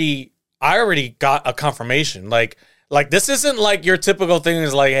 I already got a confirmation. Like this isn't like your typical thing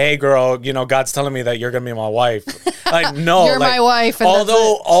is like, "Hey, girl, you know, God's telling me that you're gonna be my wife." Like, no, you're my wife. And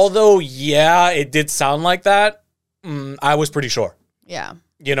although, yeah, it did sound like that. I was pretty sure. Yeah.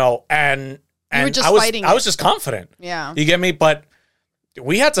 You know, and you were just I was just confident. Yeah. You get me? But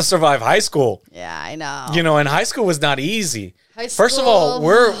we had to survive high school. Yeah, I know. You know, and high school was not easy. First of all,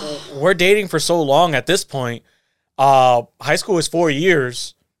 we're dating for so long at this point. High school is 4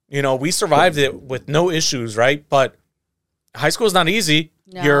 years. You know, we survived it with no issues, right? But high school is not easy.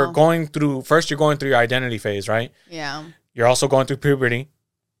 No. You're going through your identity phase, right? Yeah. You're also going through puberty.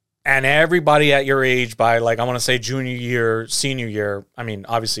 And everybody at your age by, like, I want to say junior year, senior year, I mean,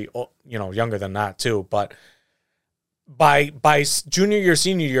 obviously, you know, younger than that too, but by junior year,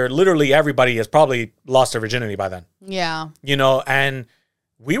 senior year, literally everybody has probably lost their virginity by then. Yeah. You know, and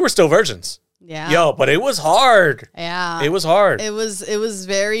we were still virgins. Yeah. Yo, but it was hard. Yeah. It was hard. It was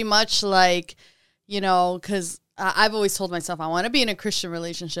very much like, you know, because I've always told myself I want to be in a Christian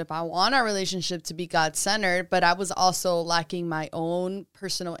relationship. I want our relationship to be God-centered, but I was also lacking my own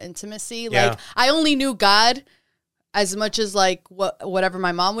personal intimacy. Yeah. Like, I only knew God as much as like whatever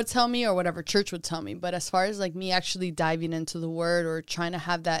my mom would tell me or whatever church would tell me. But as far as like me actually diving into the word or trying to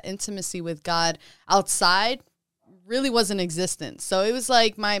have that intimacy with God outside really wasn't existent. So it was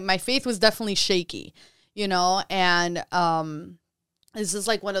like my faith was definitely shaky, you know, and this is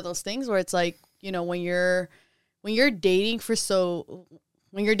like one of those things where it's like, you know, when you're dating for so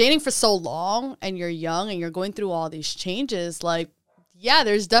long and you're young and you're going through all these changes, like, yeah,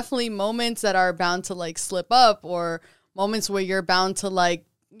 there's definitely moments that are bound to like slip up or moments where you're bound to like,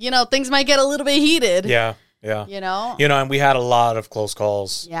 you know, things might get a little bit heated. Yeah. Yeah. You know, and we had a lot of close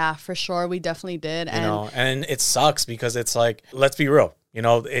calls. Yeah, for sure. We definitely did. You know, and it sucks because it's like, let's be real, you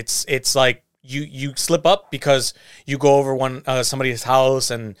know, it's like, you slip up because you go over somebody's house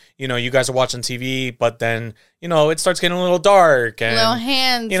and, you know, you guys are watching TV, but then, you know, it starts getting a little dark and, little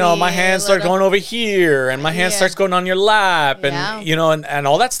hands, you know, my hands start going over here and my hand starts going on your lap and, you know, and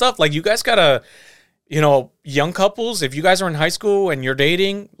all that stuff. Like, you guys gotta, you know, young couples, if you guys are in high school and you're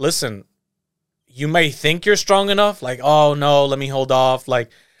dating, listen, you may think you're strong enough, like, oh no, let me hold off. Like,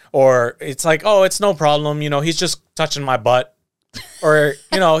 or it's like, oh, it's no problem. You know, he's just touching my butt. Or,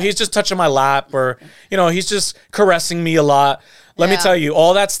 you know, he's just touching my lap, or, you know, he's just caressing me a lot. Let me tell you,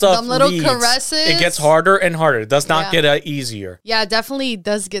 all that stuff, some little caresses, it gets harder and harder. It does not get easier. Yeah, it definitely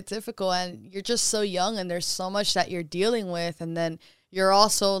does get difficult. And you're just so young and there's so much that you're dealing with. And then you're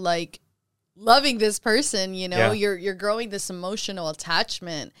also like loving this person, you know, you're growing this emotional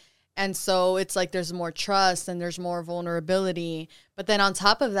attachment. And so it's like there's more trust and there's more vulnerability. But then on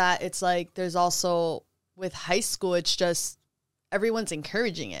top of that, it's like there's also with high school, it's just everyone's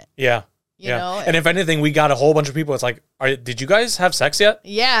encouraging it. Yeah. You know? And if anything, we got a whole bunch of people. It's like, did you guys have sex yet?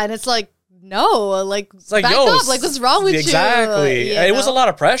 Yeah. And it's like, no, like, it's like, back up. Like, what's wrong with you? Exactly. It was a lot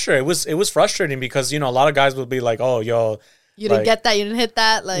of pressure. It was frustrating because, you know, a lot of guys would be like, oh, yo, you didn't get that. You didn't hit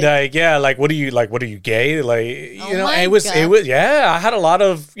that. Like, yeah. Like, what are you gay? Like, you know, it was, I had a lot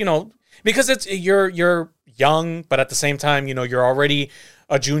of, you know, because you're young, but at the same time, you know, you're already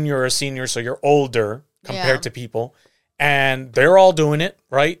a junior or a senior. So you're older compared to people. And they're all doing it,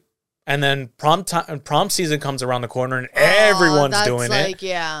 right? And then prom season comes around the corner, and everyone's doing it.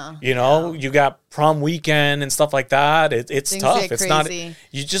 Yeah, you know, you got prom weekend and stuff like that. It's tough. It's not. You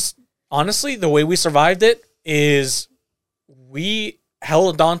just honestly, the way we survived it is we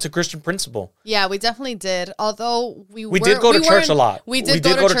held on to Christian principle. Yeah, we definitely did. Although we did go to church a lot. We did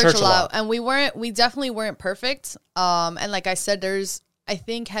go to church a lot, and we definitely weren't perfect. And like I said, I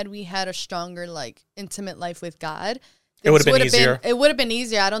think had we had a stronger like intimate life with God, it would have been easier. It would have been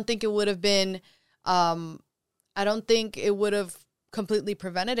easier. I don't think it would have been. I don't think it would have completely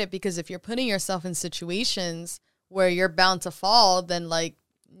prevented it, because if you're putting yourself in situations where you're bound to fall, then like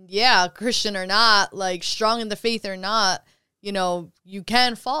yeah, Christian or not, like strong in the faith or not, you know, you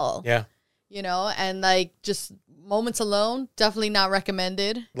can fall. Yeah. You know, and like just moments alone, definitely not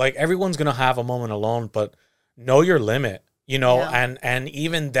recommended. Like everyone's going to have a moment alone, but know your limit, you know, and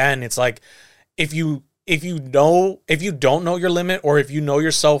even then it's like if you don't know your limit, or if you know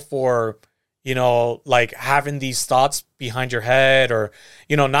yourself for, you know, like having these thoughts behind your head, or,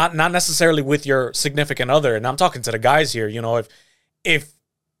 you know, not necessarily with your significant other. And I'm talking to the guys here, you know, if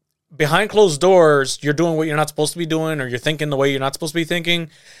behind closed doors, you're doing what you're not supposed to be doing, or you're thinking the way you're not supposed to be thinking,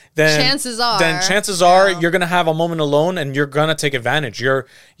 then chances are you're going to have a moment alone, and you're going to take advantage. Your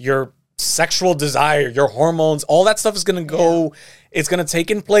sexual desire, your hormones, all that stuff is going to go, it's going to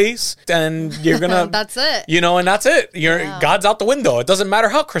take in place, and you're going to, that's it. You know, and that's it. God's out the window. It doesn't matter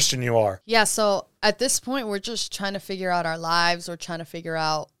how Christian you are. Yeah. So at this point, we're just trying to figure out our lives. We're trying to figure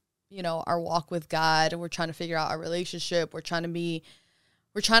out, you know, our walk with God. We're trying to figure out our relationship. We're trying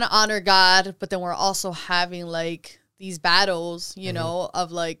to honor God, but then we're also having like these battles, you know,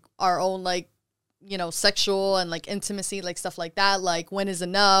 of like our own, like, you know, sexual and like intimacy, like stuff like that. Like when is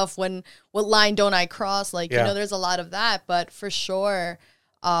enough? What line don't I cross? Like, you know, there's a lot of that, but for sure,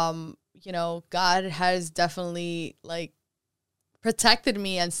 you know, God has definitely like protected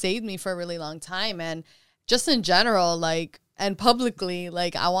me and saved me for a really long time. And just in general, like, and publicly,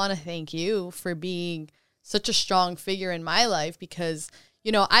 like, I want to thank you for being such a strong figure in my life, because,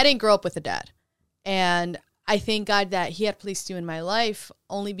 you know, I didn't grow up with a dad, and I thank God that he had placed you in my life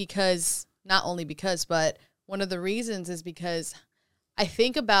not only because, but one of the reasons is because I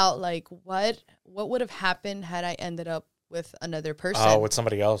think about like what would have happened had I ended up with another person. Oh, with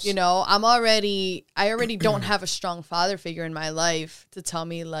somebody else. You know, I already don't have a strong father figure in my life to tell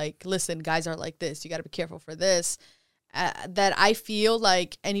me like, listen, guys are like this. You got to be careful for this. That I feel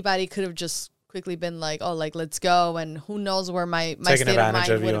like anybody could have just quickly been like, oh, like, let's go. And who knows where my state of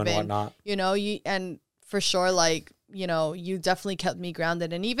mind would have been. Whatnot. You know, and for sure, like, you know, you definitely kept me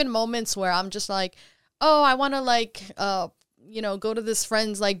grounded. And even moments where I'm just like, oh, I want to like, you know, go to this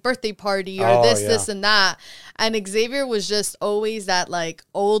friend's like birthday party or this and that. And Xavier was just always that like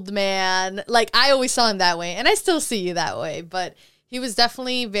old man. Like I always saw him that way, and I still see you that way. But he was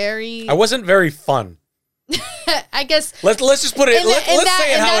definitely I wasn't very fun. I guess let's just put it. Let's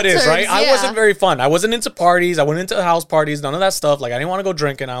say it how it is, right? Yeah. I wasn't very fun. I wasn't into parties. I wasn't into house parties. None of that stuff. Like I didn't want to go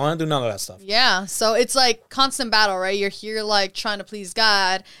drinking. I want to do none of that stuff. Yeah. So it's like constant battle, right? You're here like trying to please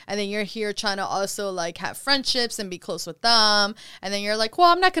God, and then you're here trying to also like have friendships and be close with them. And then you're like,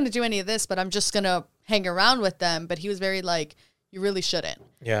 well, I'm not going to do any of this, but I'm just going to hang around with them. But he was very like, you really shouldn't.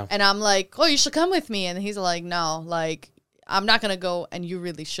 Yeah. And I'm like, oh, you should come with me. And he's like, no, like I'm not going to go, and you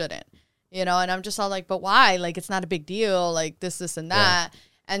really shouldn't. You know, and I'm just all like, but why? Like, it's not a big deal. Like, this, and that. Yeah.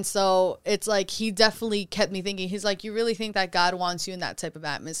 And so it's like he definitely kept me thinking. He's like, you really think that God wants you in that type of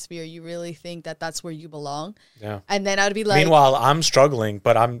atmosphere? You really think that that's where you belong? Yeah. And then I'd be like. Meanwhile, I'm struggling,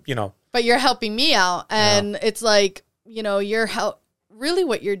 but I'm, you know. But you're helping me out. And it's like, you know, really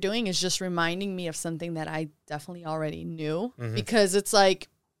what you're doing is just reminding me of something that I definitely already knew. Mm-hmm. Because it's like,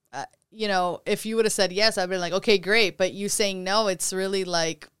 you know, if you would have said yes, I'd be like, okay, great. But you saying no, it's really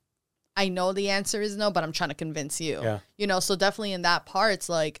like. I know the answer is no, but I'm trying to convince you, you know, so definitely in that part, it's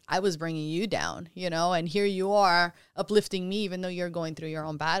like I was bringing you down, you know, and here you are uplifting me, even though you're going through your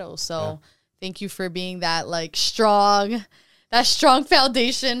own battles. So thank you for being that like strong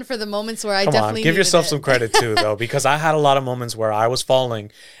foundation for the moments where I definitely give yourself it. Some credit too, though, because I had a lot of moments where I was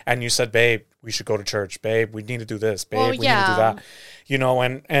falling and you said, babe, we should go to church. Babe, we need to do this. Babe, we need to do that, you know,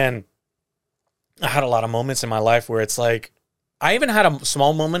 and I had a lot of moments in my life where it's like, I even had a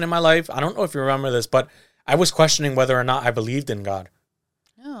small moment in my life. I don't know if you remember this, but I was questioning whether or not I believed in God.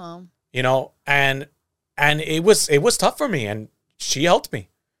 Oh. You know, and it was tough for me, and she helped me.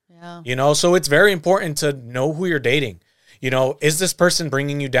 Yeah. You know, so it's very important to know who you're dating. You know, is this person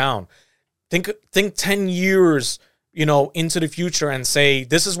bringing you down? Think 10 years, you know, into the future and say,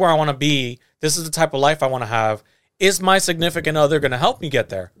 this is where I want to be. This is the type of life I want to have. Is my significant other going to help me get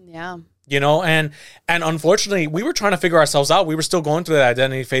there? Yeah. You know, and unfortunately, we were trying to figure ourselves out. We were still going through that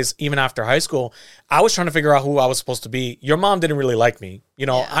identity phase even after high school. I was trying to figure out who I was supposed to be. Your mom didn't really like me. You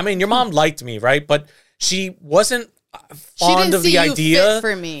know, I mean, your mom liked me, right? But she wasn't fond of the idea. Fit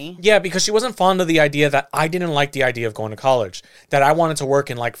for me. Yeah, because she wasn't fond of the idea that I didn't like the idea of going to college. That I wanted to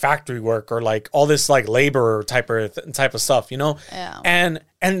work in like factory work or like all this like labor type of stuff, you know? Yeah. And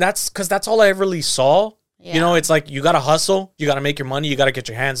that's because that's all I ever really saw. Yeah. You know, it's like you got to hustle. You got to make your money. You got to get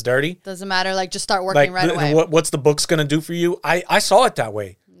your hands dirty. Doesn't matter. Like, just start working right away. What's the book's going to do for you? I saw it that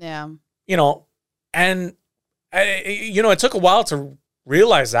way. Yeah. You know, and, you know, it took a while to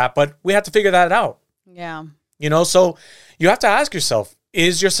realize that, but we had to figure that out. Yeah. You know, so you have to ask yourself,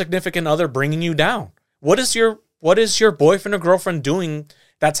 is your significant other bringing you down? What is your boyfriend or girlfriend doing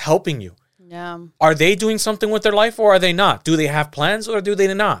that's helping you? Yeah. Are they doing something with their life or are they not? Do they have plans or do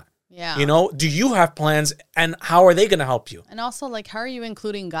they not? Yeah. You know, do you have plans and how are they going to help you? And also, like, how are you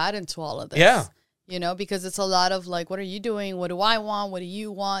including God into all of this? Yeah. You know, because it's a lot of like, what are you doing? What do I want? What do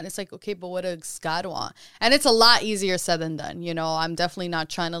you want? It's like, okay, but what does God want? And it's a lot easier said than done. You know, I'm definitely not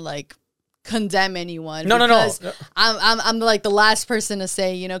trying to like condemn anyone. No. I'm like the last person to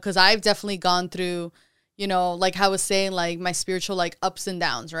say, you know, because I've definitely gone through, you know, like I was saying, like my spiritual like ups and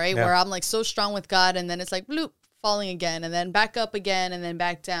downs, right? Yeah. Where I'm like so strong with God and then it's like bloop, falling again and then back up again and then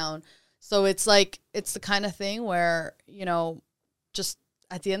back down. So it's like, it's the kind of thing where, you know, just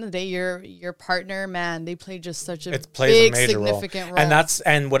at the end of the day, your partner, man, they play just such a big, significant role.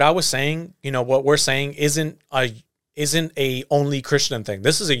 And what I was saying, you know, what we're saying isn't a only Christian thing.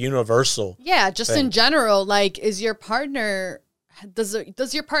 This is a universal. Yeah, just thing. in general, like, is your partner, does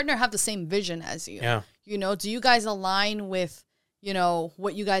your partner have the same vision as you? Yeah. You know, do you guys align with, you know,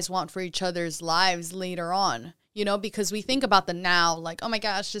 what you guys want for each other's lives later on? You know, because we think about the now, like, oh my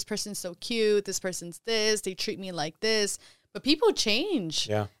gosh, this person's so cute. This person's this. They treat me like this. But people change.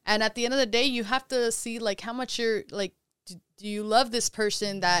 Yeah. And at the end of the day, you have to see, like, how much you're, like, do you love this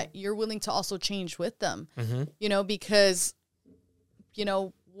person that you're willing to also change with them? Mm-hmm. You know, because, you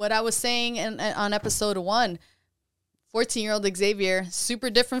know, what I was saying on episode 1, 14-year-old Xavier, super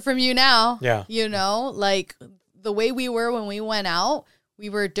different from you now. Yeah. You know, like, the way we were when we went out, we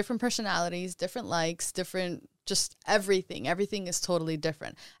were different personalities, different likes, different, just everything. Everything is totally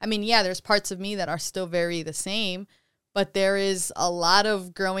different. I mean, yeah, there's parts of me that are still very the same, but there is a lot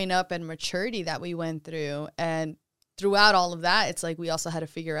of growing up and maturity that we went through. And throughout all of that, it's like we also had to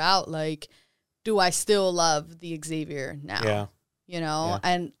figure out, like, do I still love the Xavier now? Yeah. You know,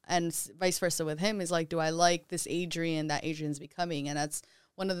 Yeah. and vice versa with him is like, do I like this Adrian that Adrian's becoming? And that's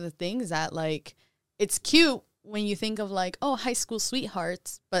one of the things that, like, it's cute when you think of like, oh, high school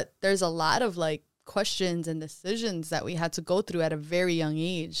sweethearts, but there's a lot of like questions and decisions that we had to go through at a very young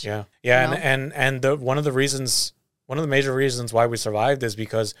age. Yeah. Yeah. You know? And one of the major reasons why we survived is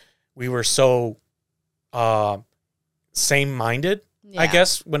because we were so same-minded, I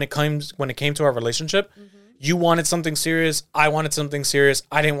guess, when it came to our relationship. Mm-hmm. You wanted something serious. I wanted something serious.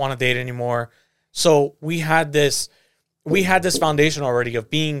 I didn't want to date anymore. So we had this foundation already of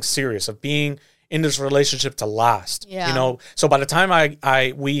being serious, of being in this relationship to last. Yeah. You know, so by the time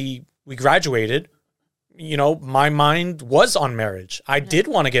we graduated, you know, my mind was on marriage. I did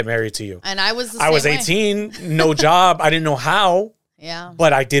want to get married to you. And I was I was 18, no job. I didn't know how. Yeah.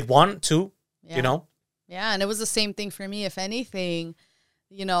 But I did want to, you know. Yeah, and it was the same thing for me. If anything,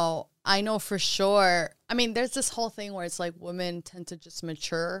 you know, I know for sure. I mean, there's this whole thing where it's like women tend to just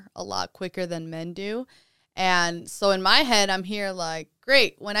mature a lot quicker than men do. And so in my head, I'm here like,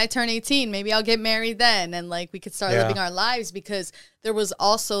 great, when I turn 18, maybe I'll get married then. And like, we could start living our lives, because there was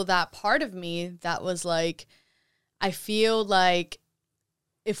also that part of me that was like, I feel like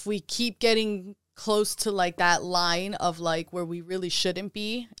if we keep getting close to like that line of like where we really shouldn't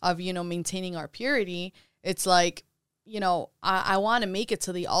be, of, you know, maintaining our purity, it's like, you know, I want to make it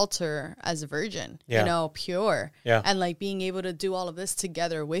to the altar as a virgin, you know, pure, and like being able to do all of this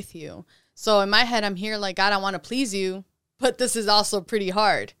together with you. So in my head, I'm here like, God, I want to please you, but this is also pretty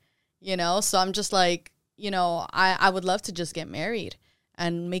hard, you know? So I'm just like, you know, I would love to just get married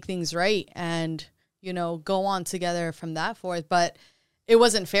and make things right and, you know, go on together from that forth. But it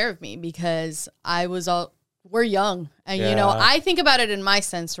wasn't fair of me because we're young. And, you know, I think about it in my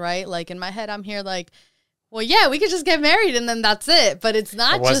sense, right? Like in my head, I'm here like, well, yeah, we could just get married and then that's it. But it's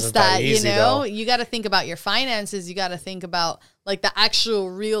not just that, easy, you know, though. You got to think about your finances. You got to think about like the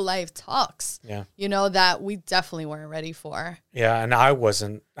actual real life talks, you know, that we definitely weren't ready for. Yeah. And I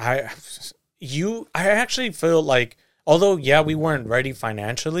wasn't. I actually feel like, although, we weren't ready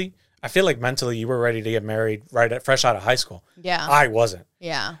financially, I feel like mentally you were ready to get married fresh out of high school. Yeah. I wasn't.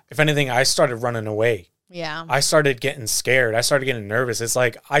 Yeah. If anything, I started running away. Yeah. I started getting scared. I started getting nervous. It's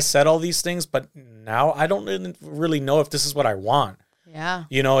like I said all these things, but now I don't really know if this is what I want. Yeah.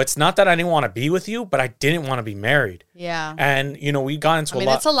 You know, it's not that I didn't want to be with you, but I didn't want to be married. Yeah. And, you know, we got into a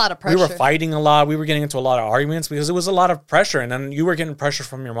lot. It's a lot of pressure. We were fighting a lot. We were getting into a lot of arguments because it was a lot of pressure. And then you were getting pressure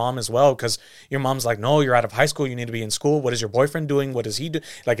from your mom as well, because your mom's like, no, you're out of high school. You need to be in school. What is your boyfriend doing? What does he do?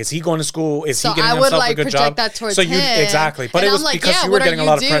 Like, is he going to school? Is he getting himself a good job? So I would project that towards him. Exactly. But it was like, because you were getting a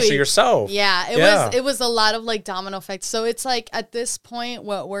lot of pressure yourself. Yeah. It was a lot of like domino effects. So it's like at this point,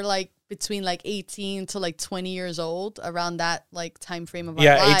 we're like, between like 18 to like 20 years old, around that like time frame of our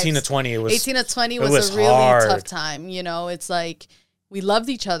lives. 18 to 20. 18 to 20 was a really tough time. You know, it's like, we loved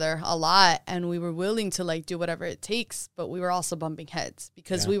each other a lot and we were willing to like do whatever it takes, but we were also bumping heads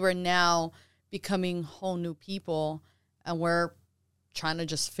because we were now becoming whole new people and we're trying to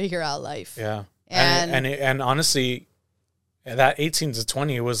just figure out life. Yeah. And honestly, that 18 to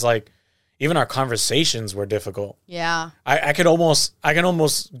 20, it was like, even our conversations were difficult. Yeah. I can almost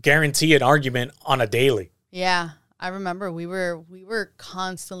guarantee an argument on a daily. Yeah. I remember we were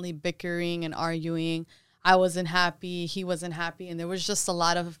constantly bickering and arguing. I wasn't happy. He wasn't happy. And there was just a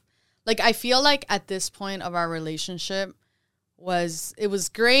lot of, like, I feel like at this point of our relationship it was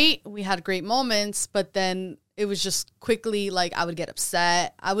great. We had great moments, but then it was just quickly, like, I would get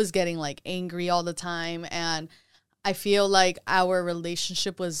upset. I was getting, like, angry all the time. And I feel like our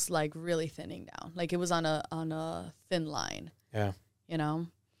relationship was, like, really thinning down. Like, it was on a thin line. Yeah. You know?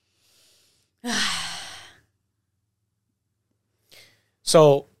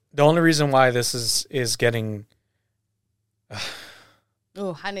 So the only reason why this is getting...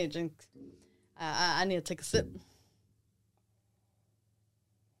 Oh, I need to drink. I need to take a sip.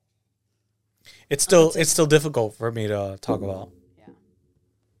 It's still difficult for me to talk about. Yeah.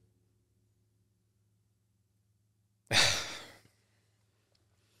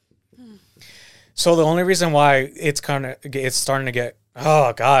 So the only reason why it's starting to get,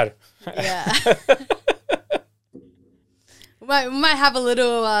 oh God. Yeah. we might have a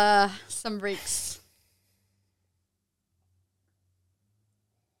little some breaks.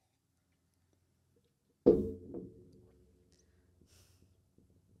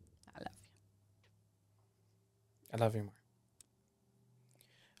 I love you more.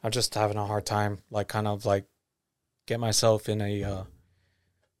 I'm just having a hard time, like, kind of like get myself in a,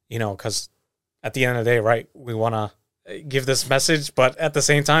 because at the end of the day, right, we want to give this message, but at the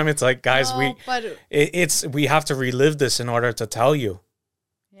same time, it's like, guys, we have to relive this in order to tell you.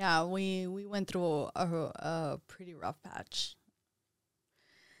 Yeah, we went through a pretty rough patch.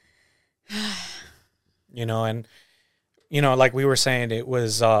 And like we were saying, it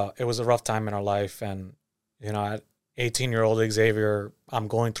was a rough time in our life, and at 18-year-old Xavier, I'm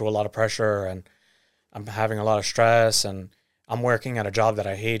going through a lot of pressure and I'm having a lot of stress and I'm working at a job that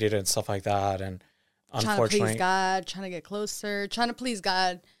I hated and stuff like that. And unfortunately, trying to please God, trying to get closer, trying to please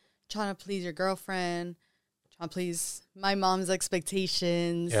God, trying to please your girlfriend, trying to please my mom's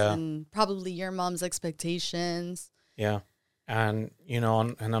expectations and probably your mom's expectations. Yeah. And,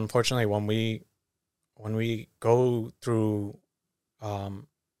 and unfortunately, when we go through,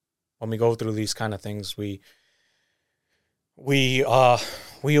 these kind of things, we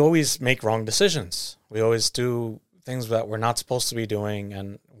always make wrong decisions. We always do things that we're not supposed to be doing,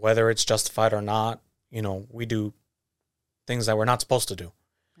 and whether it's justified or not, we do things that we're not supposed to do.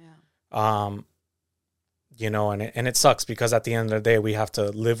 Yeah. And it sucks because at the end of the day, we have to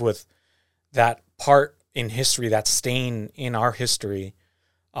live with that part in history, that stain in our history.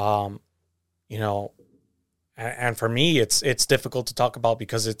 And for me, it's difficult to talk about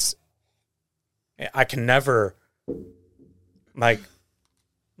because I can never, like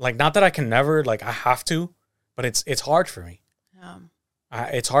not that I can never, like I have to, but it's hard for me. Yeah.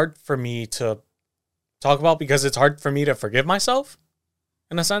 It's hard for me to talk about because it's hard for me to forgive myself,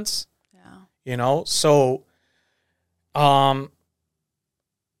 in a sense. Yeah. So, I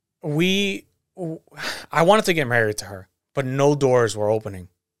wanted to get married to her, but no doors were opening.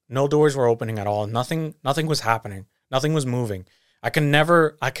 No doors were opening at all. Nothing was happening. Nothing was moving. I couldn't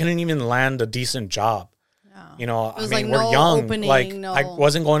even land a decent job. Yeah. We're young. I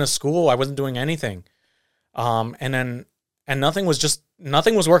wasn't going to school. I wasn't doing anything. And nothing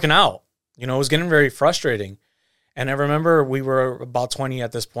was working out. It was getting very frustrating. And I remember we were about 20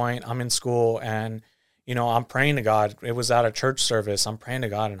 at this point. I'm in school and, I'm praying to God. It was at a church service. I'm praying to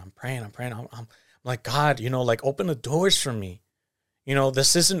God and I'm praying. I'm like, God, open the doors for me.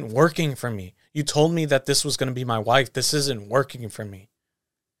 This isn't working for me. You told me that this was going to be my wife. This isn't working for me.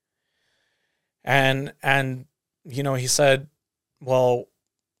 And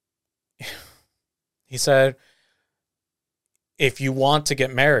he said, if you want to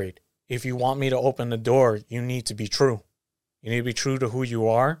get married, if you want me to open the door, you need to be true. You need to be true to who you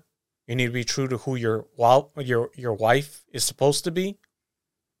are. You need to be true to who your wife is supposed to be.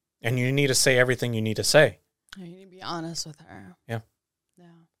 And you need to say everything you need to say. You need to be honest with her. Yeah. Yeah.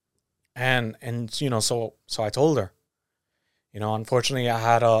 And so I told her, unfortunately I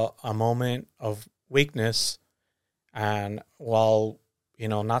had a moment of weakness, and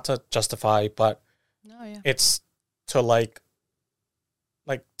not to justify, but it's to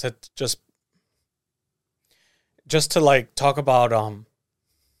to just to talk about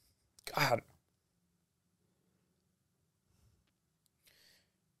God.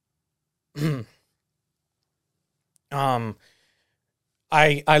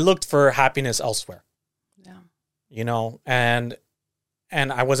 I looked for happiness elsewhere. Yeah. You know, and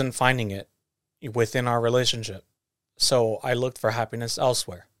I wasn't finding it within our relationship. So I looked for happiness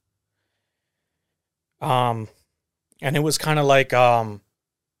elsewhere. And it was kind of like, I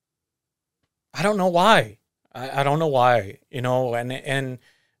don't know why. I don't know why, you know, and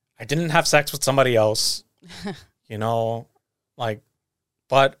I didn't have sex with somebody else, you know, like,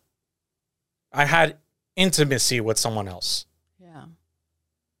 but I had intimacy with someone else. Yeah.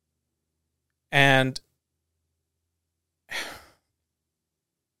 And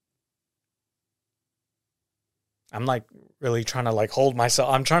I'm like really trying to like hold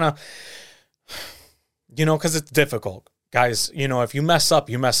myself. I'm trying to, you know, because it's difficult. Guys, you know, if you mess up,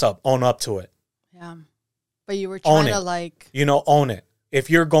 you mess up. Own up to it. Yeah. But you were trying to like... You know, own it. If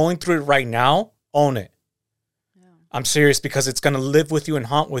you're going through it right now, own it. Yeah. I'm serious, because it's going to live with you and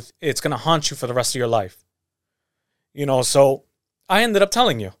it's going to haunt you for the rest of your life. You know, so I ended up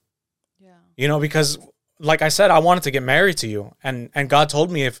telling you. Yeah. You know, because like I said, I wanted to get married to you. And God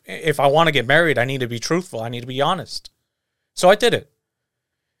told me if I want to get married, I need to be truthful. I need to be honest. So I did it.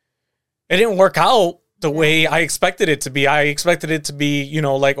 It didn't work out the way I expected it to be. I expected it to be, you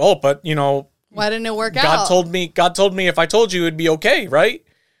know, like, oh, but, you know, why didn't it work out? God told me if I told you, it'd be okay, right?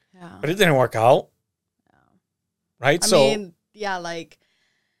 Yeah. But it didn't work out. Yeah. Right?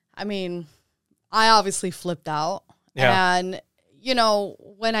 I mean, I obviously flipped out. Yeah. And, you know,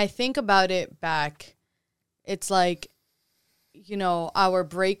 when I think about it back, it's like, you know, our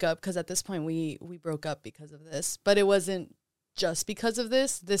breakup, because at this point we broke up because of this, but it wasn't just because of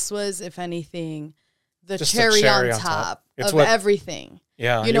this. This was, if anything, the cherry on top of everything.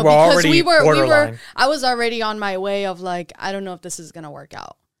 Yeah, you know, because we were, I was already on my way of like, I don't know if this is going to work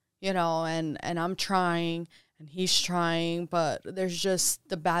out, you know, and I'm trying and he's trying, but there's just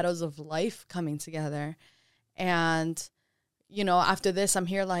the battles of life coming together. And, you know, after this, I'm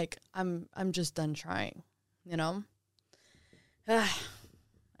here like, I'm just done trying, you know?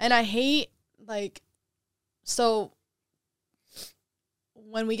 And I hate, like, so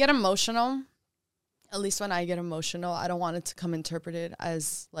when we get emotional, at least when I get emotional, I don't want it to come interpreted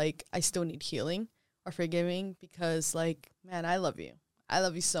as, like, I still need healing or forgiving, because, like, man, I love you. I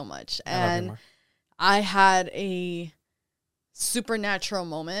love you so much. And I had a supernatural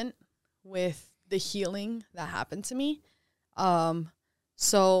moment with the healing that happened to me.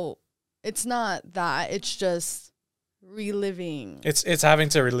 So it's not that. It's just reliving. It's having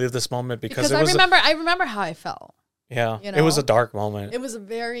to relive this moment because I remember how I felt. Yeah, you know? It was a dark moment. It was a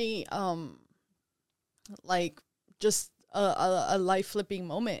very like just a life flipping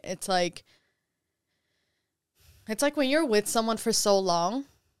moment. It's like when you're with someone for so long,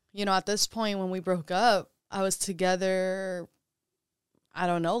 you know, at this point when we broke up, I was together, I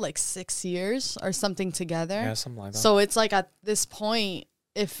don't know, like 6 years or something together. Yeah, something like that. So it's like at this point,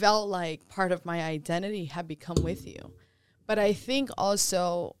 it felt like part of my identity had become with you. But I think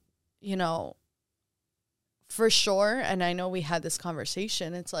also, you know, for sure, and I know we had this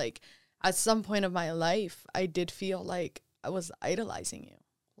conversation, it's like at some point of my life, I did feel like I was idolizing you.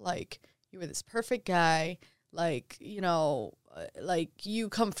 Like, you were this perfect guy. Like, you know, like you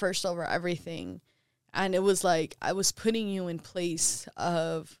come first over everything. And it was like I was putting you in place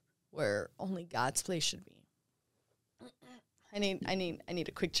of where only God's place should be. I need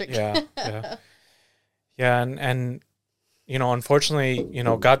a quick drink. Yeah. And you know, unfortunately, you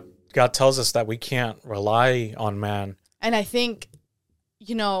know, God tells us that we can't rely on man. And I think,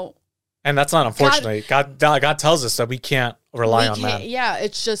 you know, and that's not unfortunately. God tells us that we can't rely on man. Yeah,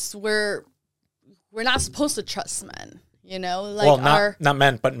 it's just we're not supposed to trust men, you know? Like, well, not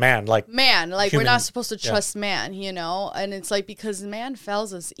men, but man. Like human, we're not supposed to trust man, you know? And it's like, because man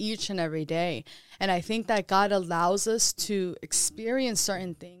fails us each and every day. And I think that God allows us to experience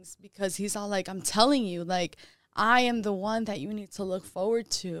certain things because he's all like, I'm telling you, like, I am the one that you need to look forward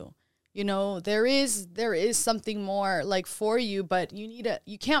to. You know, there is something more like for you, but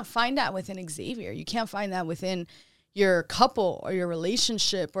you can't find that within Xavier. You can't find that within your couple or your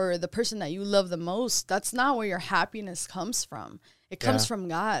relationship or the person that you love the most. That's not where your happiness comes from. It comes from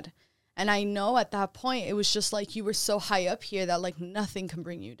God. And I know at that point, it was just like you were so high up here that like nothing can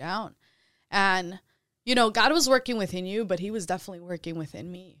bring you down. And, you know, God was working within you, but he was definitely working within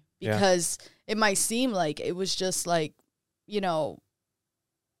me because it might seem like it was just like, you know,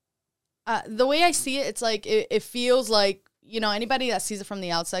 the way I see it, it's like it feels like, you know, anybody that sees it from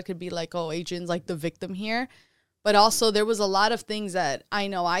the outside could be like, oh, Adrian's like the victim here. But also there was a lot of things that I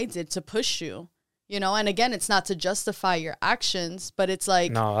know I did to push you, you know. And again, it's not to justify your actions, but it's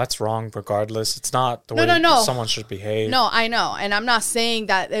like. No, that's wrong regardless. It's not the way someone should behave. No, I know. And I'm not saying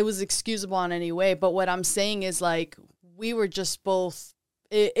that it was excusable in any way. But what I'm saying is like we were just both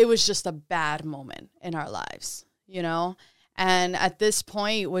it was just a bad moment in our lives, you know? And at this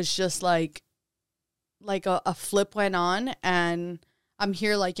point, it was just like a flip went on, and I'm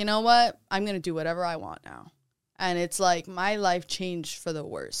here like, you know what? I'm going to do whatever I want now. And it's like my life changed for the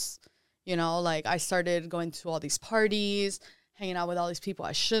worse. You know, like I started going to all these parties, hanging out with all these people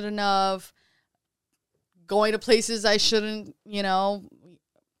I shouldn't have, going to places I shouldn't, you know.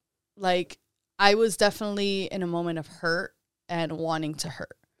 Like I was definitely in a moment of hurt and wanting to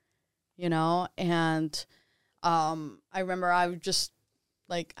hurt, you know. And I remember I would just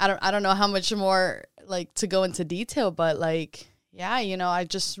like, I don't know how much more like to go into detail, but like, yeah, you know, I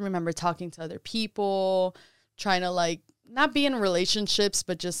just remember talking to other people, trying to like not be in relationships,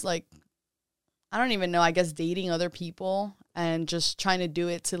 but just like, I don't even know, I guess dating other people and just trying to do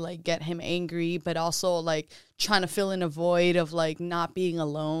it to like get him angry, but also like trying to fill in a void of like not being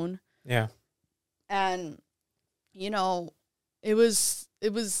alone. Yeah. And, you know, it was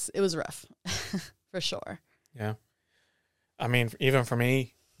rough for sure. Yeah. I mean, even for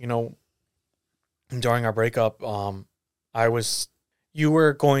me, you know, during our breakup, you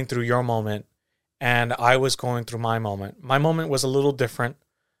were going through your moment and I was going through my moment. My moment was a little different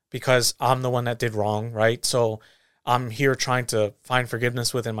because I'm the one that did wrong, right? So I'm here trying to find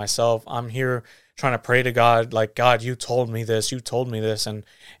forgiveness within myself. I'm here trying to pray to God, like, God, you told me this. And,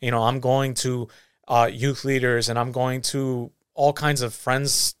 you know, I'm going to youth leaders and I'm going to all kinds of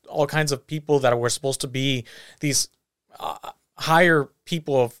friends, all kinds of people that were supposed to be these higher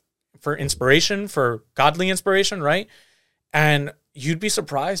people for inspiration, for godly inspiration, right? And you'd be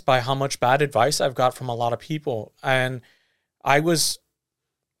surprised by how much bad advice I've got from a lot of people. And I was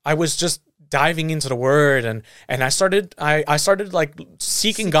just diving into the word and I started like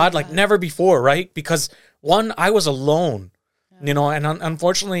seeking God like never before, right? Because one, I was alone, you know, and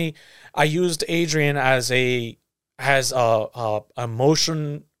unfortunately I used Adrian as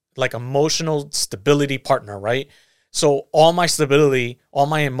emotional stability partner, right? So all my stability, all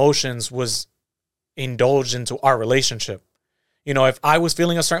my emotions was indulged into our relationship. You know, if I was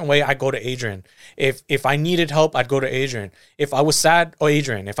feeling a certain way, I'd go to Adrian. If I needed help, I'd go to Adrian. If I was sad,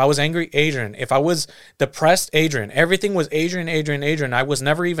 Adrian. If I was angry, Adrian. If I was depressed, Adrian. Everything was Adrian. I was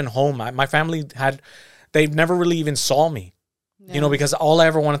never even home. My family they never really even saw me. Yeah. You know, because all I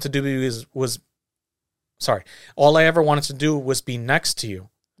ever wanted to do was be next to you.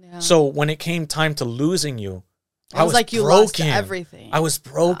 Yeah. So when it came time to losing you, I was like, you lost everything. I was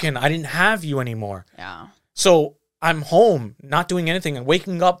broken. Yeah. I didn't have you anymore. Yeah. So I'm home, not doing anything, and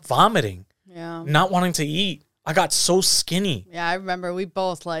waking up vomiting. Yeah. Not wanting to eat. I got so skinny. Yeah, I remember we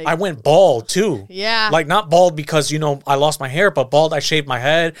both like... I went bald, too. Yeah. Like, not bald because, you know, I lost my hair, but bald, I shaved my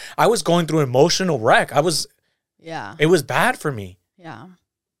head. I was going through emotional wreck. Yeah. It was bad for me. Yeah.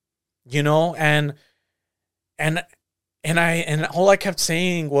 You know, and all I kept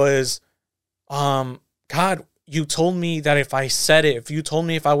saying was, God, you told me that if you told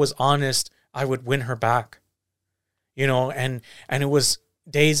me if I was honest, I would win her back. You know, and it was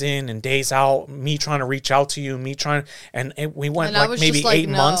days in and days out, me trying to reach out to you, we went like maybe 8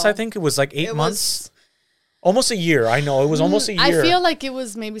 months, I think. It was like 8 months. Almost a year. I know. It was almost a year. I feel like it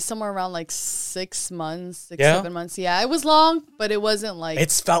was maybe somewhere around like 6 months, 7 months. Yeah, it was long, but it wasn't like...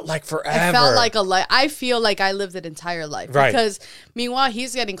 It felt like forever. It felt like a life. I feel like I lived an entire life. Right. Because meanwhile,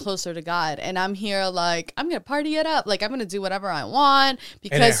 he's getting closer to God. And I'm here like, I'm going to party it up. Like, I'm going to do whatever I want.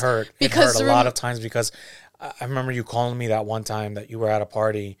 Because, and it hurt. It hurt a lot of times because I remember you calling me that one time that you were at a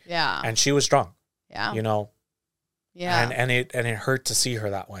party. Yeah. And she was drunk. Yeah. You know? Yeah. And it hurt to see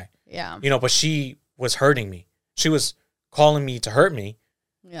her that way. Yeah. You know, but she was hurting me. She was calling me to hurt me.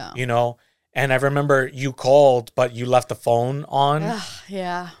 Yeah. You know? And I remember you called, but you left the phone on.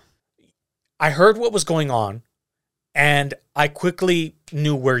 Yeah. I heard what was going on, and I quickly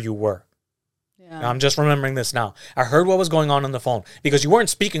knew where you were. Yeah. I'm just remembering this now. I heard what was going on the phone because you weren't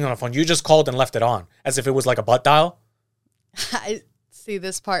speaking on the phone. You just called and left it on as if it was like a butt dial. I see,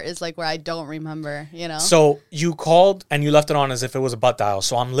 this part is like where I don't remember, you know? So you called and you left it on as if it was a butt dial.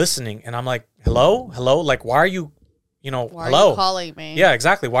 So I'm listening and I'm like, hello? Like, why are you, hello? Why are you calling me? Yeah,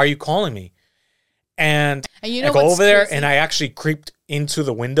 exactly. Why are you calling me? And you know I go over there and I actually creeped into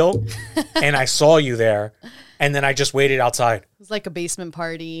the window and I saw you there. And then I just waited outside. It was like a basement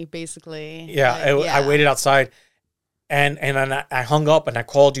party, basically. Yeah, I waited outside, and then I hung up and I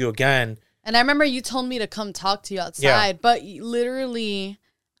called you again. And I remember you told me to come talk to you outside, but literally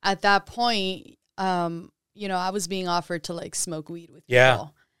at that point, I was being offered to like smoke weed with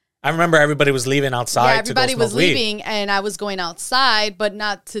people. I remember everybody was leaving outside. Yeah, everybody was leaving, weed. And I was going outside, but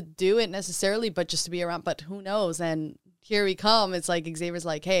not to do it necessarily, but just to be around. But who knows? And here we come. It's like Xavier's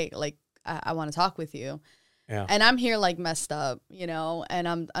like, hey, like I want to talk with you. Yeah. And I'm here like messed up, you know,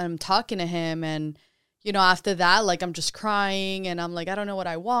 and I'm talking to him, and, you know, after that, like, I'm just crying, and I'm like, I don't know what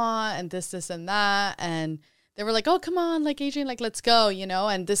I want, and this, and that. And they were like, oh, come on, like, Adrian, like, let's go, you know.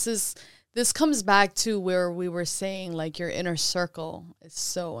 And this comes back to where we were saying, like, your inner circle is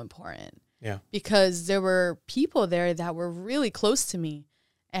so important. Yeah. Because there were people there that were really close to me.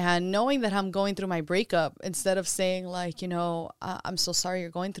 And knowing that I'm going through my breakup, instead of saying, like, you know, I'm so sorry you're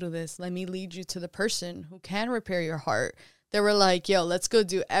going through this, let me lead you to the person who can repair your heart. They were like, yo, let's go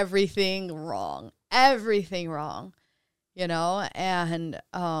do everything wrong, you know? And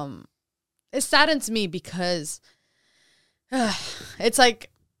it saddens me because it's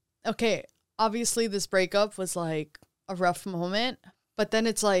like, okay, obviously this breakup was like a rough moment. But then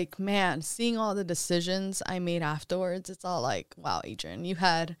it's like, man, seeing all the decisions I made afterwards, it's all like, wow, Adrian, you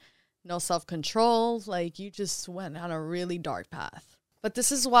had no self-control. Like, you just went on a really dark path. But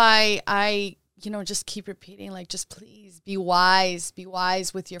this is why I, you know, just keep repeating, like, just please be wise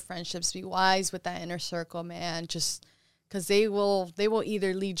with your friendships, be wise with that inner circle, man. Just because they will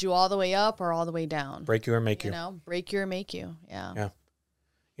either lead you all the way up or all the way down. Break you or make you. You know, break you or make you. Yeah. Yeah.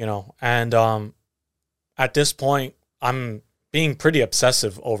 You know, and at this point, I'm being pretty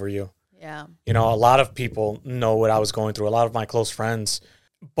obsessive over you. Yeah. You know, a lot of people know what I was going through, a lot of my close friends.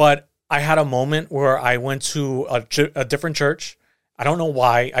 But I had a moment where I went to a different church. I don't know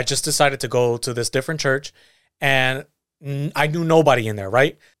why. I just decided to go to this different church, and I knew nobody in there,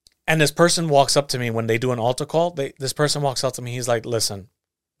 right? And this person walks up to me when they do an altar call. This person walks up to me. He's like, listen,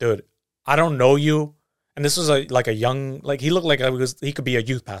 dude, I don't know you. And this was like a young, like, he looked like he could be a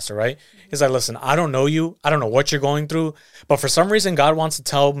youth pastor, right? He's like, listen, I don't know you. I don't know what you're going through. But for some reason, God's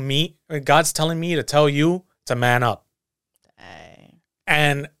telling me to tell you to man up.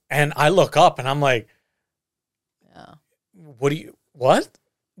 Dang. And I look up and I'm like, yeah. What?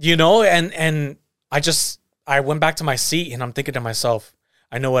 You know, and I went back to my seat and I'm thinking to myself,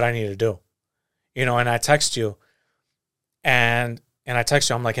 I know what I need to do. You know, and I text you and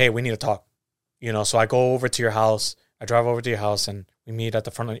I'm like, hey, we need to talk. You know, so I go over to your house. I drive over to your house, and we meet at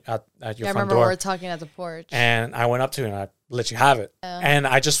the front at your front door. I remember we were talking at the porch. And I went up to you, and I let you have it. Yeah. And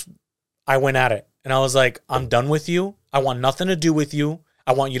I went at it. And I was like, I'm done with you. I want nothing to do with you.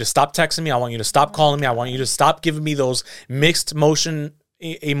 I want you to stop texting me. I want you to stop calling me. I want you to stop giving me those mixed emotional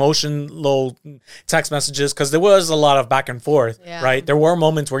text messages, because there was a lot of back and forth, right? There were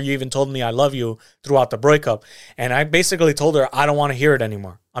moments where you even told me I love you throughout the breakup. And I basically told her, I don't want to hear it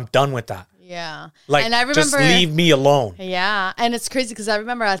anymore. I'm done with that. Yeah. Like, and I remember, just leave me alone. Yeah. And it's crazy because I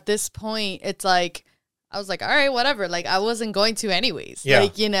remember at this point, it's like, I was like, all right, whatever. Like, I wasn't going to anyways. Yeah.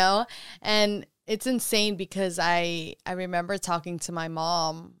 Like, you know, and it's insane because I remember talking to my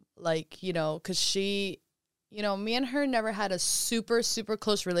mom, like, you know, because she, you know, me and her never had a super, super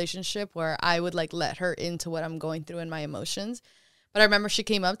close relationship where I would, like, let her into what I'm going through and my emotions. But I remember she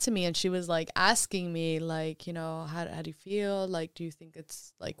came up to me and she was, like, asking me, like, you know, how do you feel? Like, do you think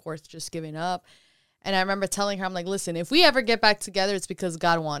it's, like, worth just giving up? And I remember telling her, I'm like, listen, if we ever get back together, it's because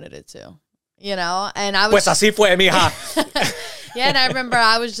God wanted it to, you know? And I was... Pues así fue, mija. Yeah, and I remember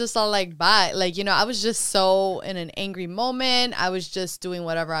I was just all like, bye. Like, you know, I was just so in an angry moment. I was just doing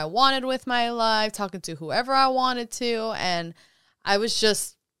whatever I wanted with my life, talking to whoever I wanted to. And I was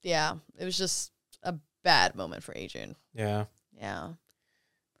just, yeah, it was just a bad moment for Adrian. Yeah. Yeah.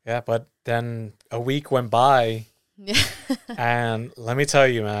 Yeah, but then a week went by. Yeah. And let me tell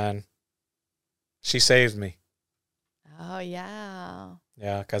you, man, she saved me. Oh, yeah.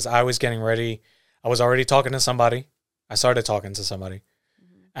 Yeah, because I was getting ready. I was already talking to somebody. I started talking to somebody.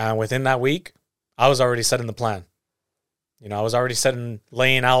 Mm-hmm. And within that week, I was already setting the plan. You know, I was already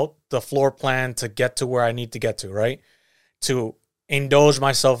laying out the floor plan to get to where I need to get to, right? To indulge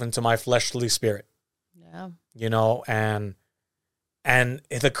myself into my fleshly spirit. Yeah. You know, and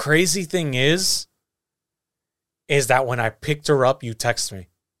the crazy thing is that when I picked her up, you text me.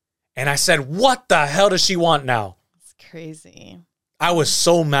 And I said, what the hell does she want now? It's crazy. I was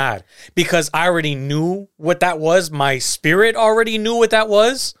so mad because I already knew what that was. My spirit already knew what that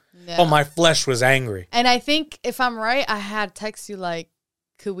was, but my flesh was angry. And I think if I'm right, I had text you like,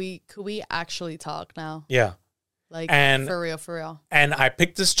 could we actually talk now? Yeah. Like, and, for real. And I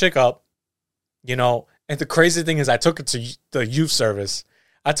picked this chick up, you know, and the crazy thing is I took her to the youth service.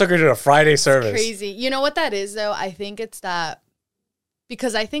 I took her to the Friday service. Crazy. You know what that is, though? I think it's that,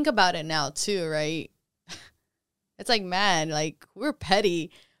 because I think about it now, too, right? It's like, man, like, we're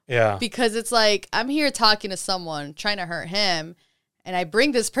petty. Yeah. Because it's like, I'm here talking to someone, trying to hurt him, and I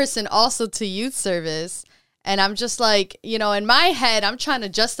bring this person also to youth service, and I'm just like, you know, in my head, I'm trying to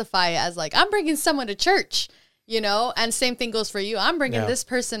justify it as like, I'm bringing someone to church, you know? And same thing goes for you. I'm bringing this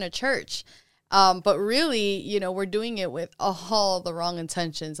person to church. But really, you know, we're doing it with all the wrong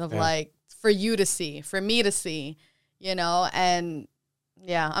intentions of like for you to see, for me to see, you know, and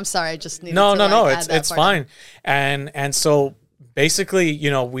yeah, I'm sorry. I just needed to No. add that It's part fine. And so basically,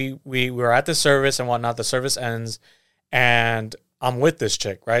 you know, we were at the service and whatnot. The service ends, and I'm with this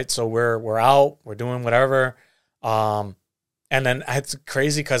chick, right? So we're out, we're doing whatever. And then it's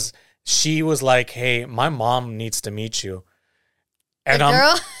crazy because she was like, "Hey, my mom needs to meet you," and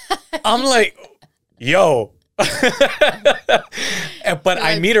I'm like, "Yo." But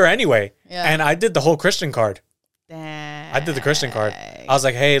I meet her anyway, and I did the whole Christian card. Dang. I did the Christian card. I was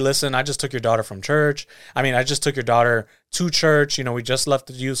like, "Hey, listen, I just took your daughter from church. I mean, I just took your daughter to church. You know, we just left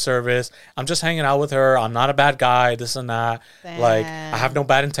the youth service. I'm just hanging out with her. I'm not a bad guy, this and that. Dang. Like, I have no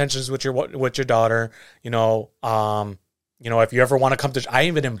bad intentions with your daughter. You know, if you ever want to come to, I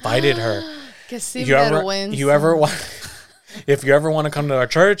even invited her. If you ever want to come to our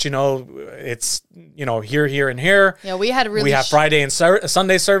church, you know, it's, you know, here, and here. Yeah, we have Friday and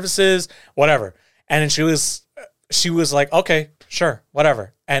Sunday services, whatever. And then she was like, okay, sure,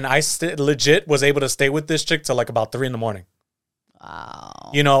 whatever. And I legit was able to stay with this chick till like about 3 a.m.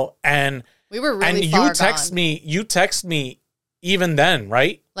 Wow. You know, and we were really and far you text me even then,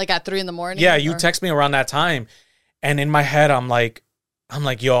 right? Like at 3 a.m. Yeah, you text me around that time. And in my head, I'm like,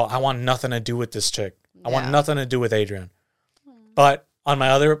 yo, I want nothing to do with this chick. I want nothing to do with Adrian. But in my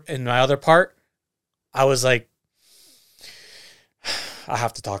other part, I was like, I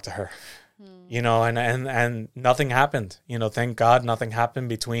have to talk to her. You know, and nothing happened. You know, thank God nothing happened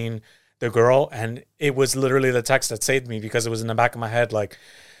between the girl, and it was literally the text that saved me, because it was in the back of my head like,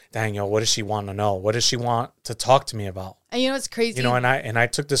 dang, yo, what does she want to know? What does she want to talk to me about? And you know what's crazy? You know, and I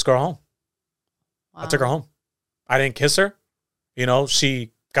took this girl home. Wow. I took her home. I didn't kiss her. You know,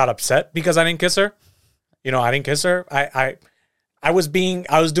 she got upset because I didn't kiss her. You know, I didn't kiss her. I was doing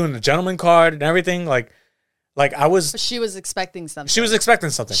the gentleman card and everything. Like I was. She was expecting something. She was expecting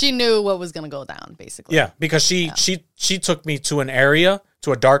something. She knew what was going to go down, basically. Yeah, because she took me to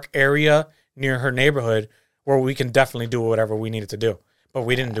a dark area near her neighborhood where we can definitely do whatever we needed to do. But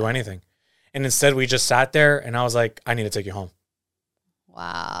we didn't do anything. And instead we just sat there, and I was like, I need to take you home.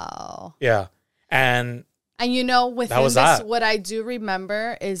 Wow. Yeah. And you know, within this, what I do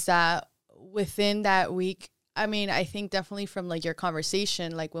remember is that within that week, I mean, I think definitely from like your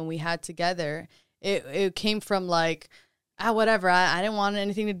conversation, like when we had together, it came from like, whatever, I didn't want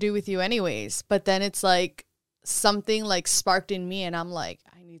anything to do with you anyways. But then it's like something like sparked in me, and I'm like,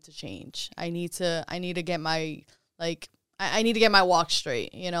 I need to change. I need to get my, like, I need to get my walk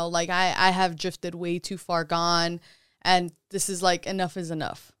straight. You know, like I have drifted way too far gone, and this is like enough is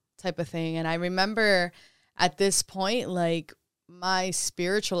enough type of thing. And I remember at this point, like my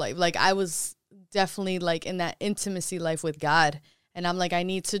spiritual life, like I was definitely like in that intimacy life with God. And I'm like, I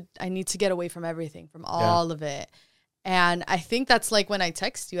need to get away from everything, from all of it. And I think that's like when I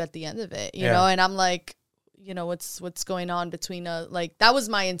text you at the end of it, you know, and I'm like, you know, what's going on between us? Like, that was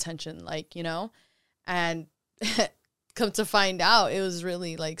my intention, like, you know, and come to find out it was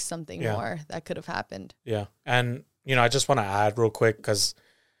really like something more that could have happened. Yeah. And, you know, I just want to add real quick, because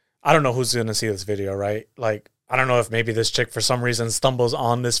I don't know who's going to see this video, right? Like, I don't know if maybe this chick for some reason stumbles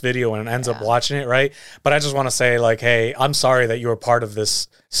on this video and ends up watching it, right? But I just want to say, like, hey, I'm sorry that you were part of this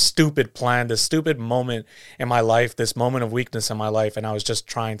stupid plan, this stupid moment in my life, this moment of weakness in my life. And I was just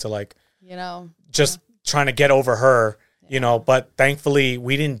trying to, like, you know, trying to get over her, you know, but thankfully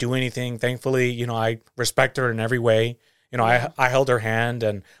we didn't do anything. Thankfully, you know, I respect her in every way. You know, I held her hand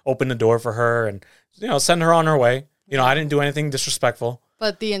and opened the door for her and, you know, send her on her way. You know, I didn't do anything disrespectful.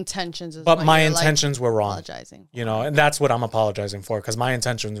 But the intentions is But my intentions were wrong. Apologizing. You know, and that's what I'm apologizing for, because my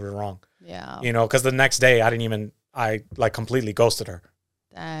intentions were wrong. Yeah. You know, because the next day I like completely ghosted her.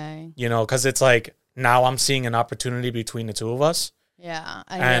 Dang. You know, because it's like now I'm seeing an opportunity between the two of us. Yeah.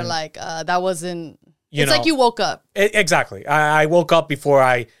 And you're like, that wasn't, it's like you woke up. Exactly. I woke up before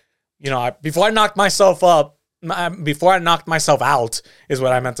I knocked myself up, before I knocked myself out is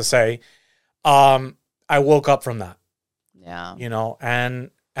what I meant to say. I woke up from that. Yeah. You know, and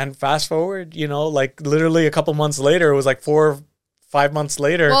fast forward, you know, like literally a couple months later, it was like 4 or 5 months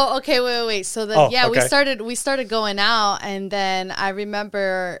later. Well, okay, wait. So then, we started going out, and then I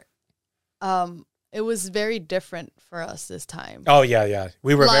remember, it was very different for us this time. Oh yeah.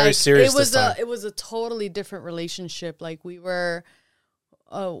 We were like, very serious this time. It was a totally different relationship. Like we were,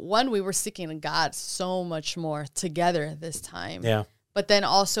 we were seeking God so much more together this time. Yeah. But then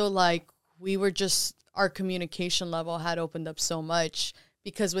also like we were just, our communication level had opened up so much,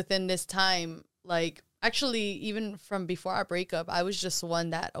 because within this time, like actually even from before our breakup, I was just one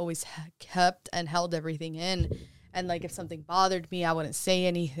that always kept and held everything in. And like if something bothered me, I wouldn't say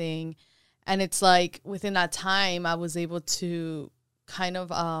anything. And it's like within that time, I was able to kind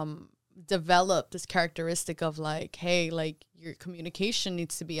of develop this characteristic of like, hey, like your communication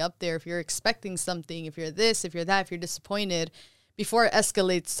needs to be up there. If you're expecting something, if you're this, if you're that, if you're disappointed, before it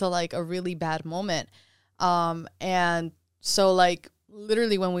escalates to like a really bad moment. And so like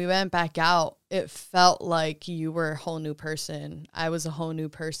literally when we went back out, it felt like you were a whole new person. I was a whole new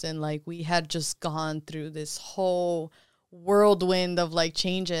person. Like we had just gone through this whole whirlwind of like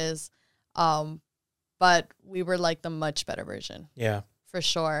changes. But we were like the much better version. Yeah. For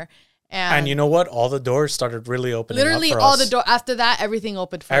sure. And you know what? All the doors started really opening literally up for all us. the door after that, everything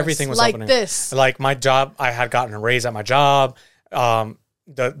opened for Everything us. was like opening. this. Like my job, I had gotten a raise at my job.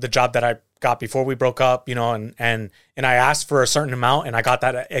 The job that I got before we broke up, you know, and I asked for a certain amount and I got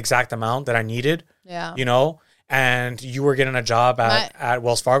that exact amount that I needed. Yeah. You know, and you were getting a job at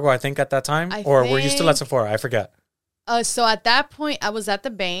Wells Fargo, I think, at that time, or were you still at Sephora? I forget. So at that point, I was at the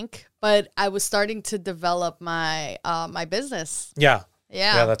bank, but I was starting to develop my my business. Yeah.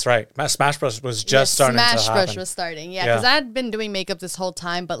 Yeah, that's right. Smash Brush was just starting to happen. Smash Brush was starting, because I had been doing makeup this whole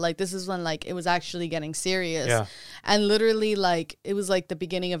time, but like this is when like it was actually getting serious. Yeah. And literally like it was like the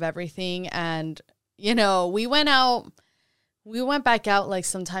beginning of everything. And, you know, we went back out like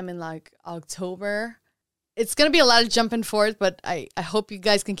sometime in like October. It's going to be a lot of jumping forth, but I hope you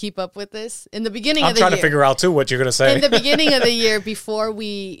guys can keep up with this. In the beginning of the year. I'm trying to figure out too what you're going to say. In the beginning of the year before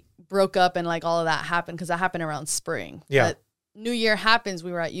we broke up and like all of that happened, because that happened around spring. Yeah. But New Year happens,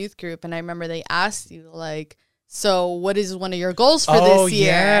 we were at youth group, and I remember they asked you, like, so what is one of your goals for this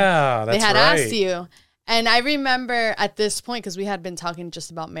year? Yeah, that's They had right. asked you. And I remember at this point, because we had been talking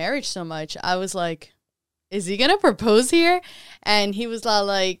just about marriage so much, I was like, is he going to propose here? And he was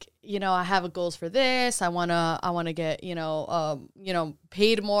like, you know, I have a goals for this. I want to get, you know,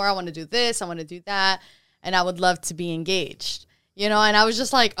 paid more. I want to do this. I want to do that. And I would love to be engaged. You know, and I was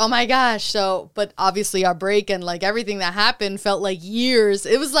just like, oh my gosh. So, but obviously our break and like everything that happened felt like years.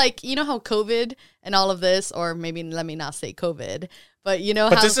 It was like, you know how COVID and all of this, or maybe let me not say COVID, but you know,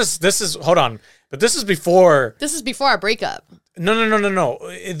 but how this is hold on. But this is before our breakup. No.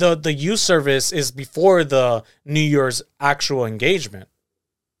 The youth service is before the New Year's actual engagement.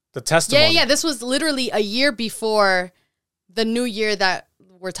 The testimony. Yeah. This was literally a year before the new year that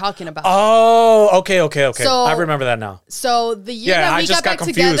we're talking about. Oh, okay. So, I remember that now. So the year that we got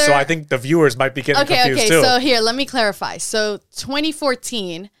confused, together, so I think the viewers might be getting confused too. So here, let me clarify. So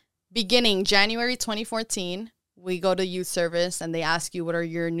 2014, beginning January 2014, we go to youth service and they ask you what are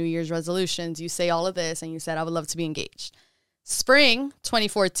your New Year's resolutions. You say all of this and you said, I would love to be engaged. Spring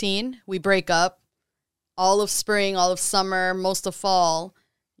 2014, we break up. All of spring, all of summer, most of fall,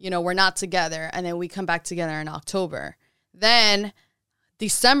 you know, we're not together. And then we come back together in October. Then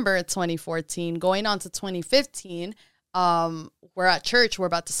December 2014, going on to 2015, we're at church, we're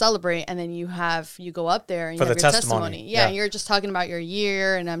about to celebrate, and then you go up there and you have your testimony. Yeah, you're just talking about your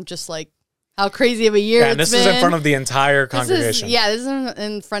year, and I'm just like, how crazy of a year it's been. And this is in front of the entire congregation. This is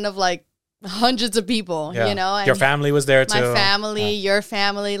in front of like hundreds of people, you know. And your family was there too. My family, your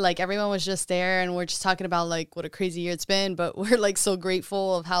family, like everyone was just there, and we're just talking about like what a crazy year it's been, but we're like so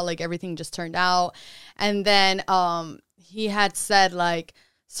grateful of how like everything just turned out. And then he had said like,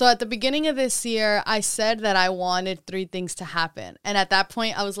 so at the beginning of this year, I said that I wanted 3 things to happen. And at that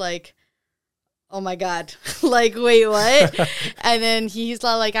point, I was like, oh my God, like, wait, what? And then he's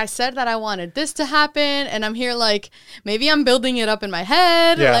like, I said that I wanted this to happen. And I'm here like, maybe I'm building it up in my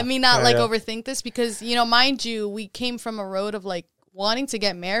head. Yeah. Let me not overthink this because, you know, mind you, we came from a road of like wanting to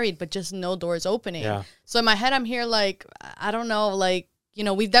get married, but just no doors opening. Yeah. So in my head, I'm here like, I don't know, like, you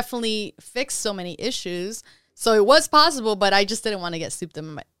know, we've definitely fixed so many issues. So it was possible, but I just didn't want to get souped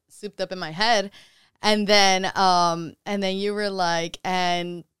up in my head. And then you were like,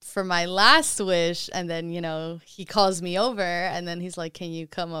 and for my last wish, and then, you know, he calls me over and then he's like, can you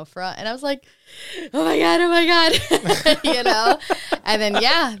come up front? And I was like, oh my God. You know?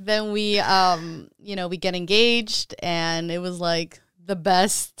 And then we, you know, we get engaged and it was like the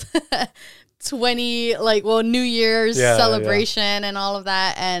best New Year's celebration and all of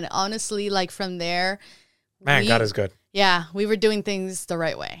that. And honestly, like from there, man, God is good. Yeah, we were doing things the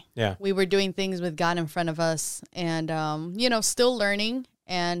right way. Yeah. We were doing things with God in front of us and, you know, still learning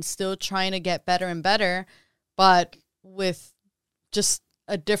and still trying to get better and better, but with just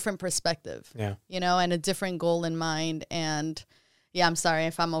a different perspective. Yeah. You know, and a different goal in mind. And yeah, I'm sorry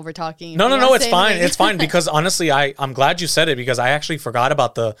if I'm over talking. No, it's fine. It's fine because honestly, I'm glad you said it because I actually forgot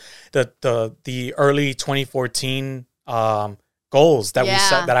about the early 2014 goals that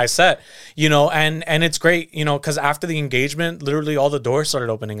I set, you know, and it's great, you know, because after the engagement, literally all the doors started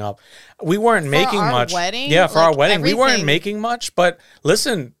opening up. We weren't making much. Wedding? Yeah, for our wedding, everything. We weren't making much, but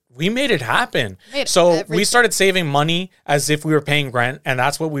listen, we made it happen. Everything. We started saving money as if we were paying rent, and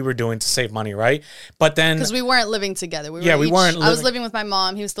that's what we were doing to save money, right? But then because we weren't living together. we weren't. I was living with my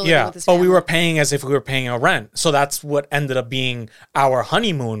mom. He was still living with his but family. we were paying as if we were paying a rent. So that's what ended up being our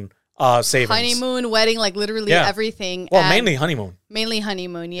honeymoon savings. Honeymoon, wedding, like literally everything. Well, mainly honeymoon. Mainly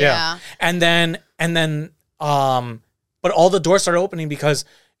honeymoon, yeah. And then, but all the doors started opening because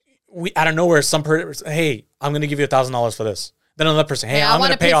we out of nowhere, some person, hey, I'm going to give you $1,000 for this. Then another person, hey, I'm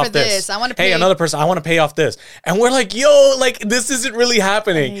going to pay off this. I want to pay. Hey, another person, I want to pay off this. And we're like, yo, like this isn't really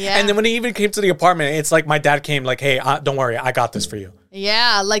happening. Yeah. And then when he even came to the apartment, it's like my dad came like, hey, don't worry, I got this for you.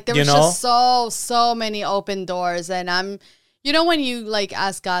 Yeah, like there was just so many open doors. And I'm, you know, when you like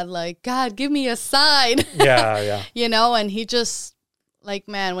ask God, like, God, give me a sign. Yeah. You know, and he just, like,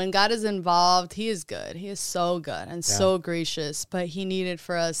 man, when God is involved, he is good. He is so good and so gracious. But he needed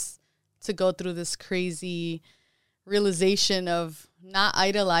for us to go through this crazy realization of not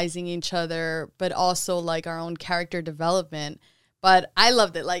idolizing each other, but also like our own character development. But I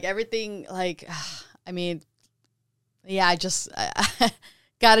loved it. Like everything, like, I mean, yeah,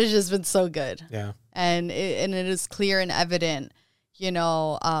 God has just been so good. Yeah. And it is clear and evident, you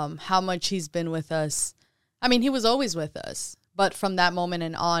know, how much he's been with us. I mean, he was always with us. But from that moment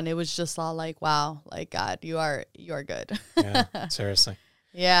and on, it was just all like, wow, like, God, you are good. Yeah, seriously.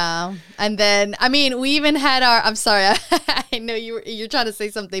 Yeah. And then, I mean, we even had I'm sorry, I know you're trying to say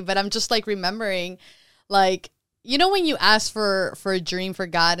something, but I'm just like remembering, like, you know, when you ask for a dream for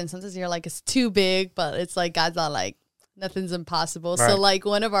God and sometimes you're like, it's too big, but it's like, God's not like, nothing's impossible. Right. So like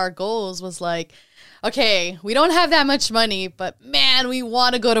one of our goals was like, okay, we don't have that much money, but man, we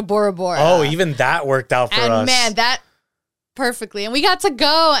want to go to Bora Bora. Oh, even that worked out for us. And man, that perfectly, and we got to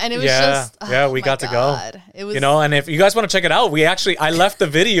go, and it was we got to go. It was, you know, and if you guys want to check it out, I left the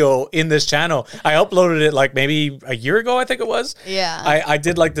video in this channel. I uploaded it like maybe a year ago, I think it was. Yeah, I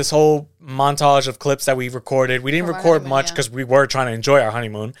did like this whole montage of clips that we recorded. We didn't record much because we were trying to enjoy our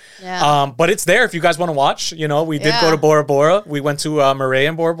honeymoon. Yeah. But it's there if you guys want to watch. You know, we did go to Bora Bora. We went to Murray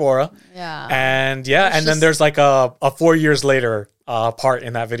and Bora Bora. Yeah, and then there's like a 4 years later part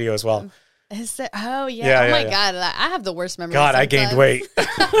in that video as well. Is there? Oh yeah. Oh my God, I have the worst memory. God, sometimes. I gained weight.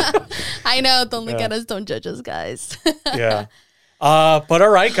 I know. Don't look at us. Don't judge us, guys. Yeah. But all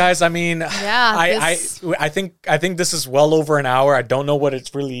right, guys. I mean, yeah. I think this is well over an hour. I don't know what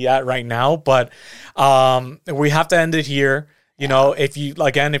it's really at right now, but we have to end it here. You know, if you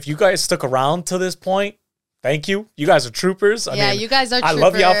guys stuck around to this point, thank you. You guys are troopers. I mean, you guys are troopers. I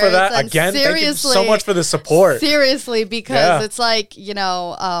love y'all for that. Again, thank you so much for the support. Seriously, because it's like, you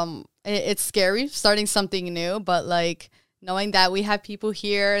know, it's scary starting something new, but like knowing that we have people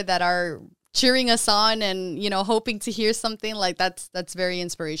here that are cheering us on and, you know, hoping to hear something like that's very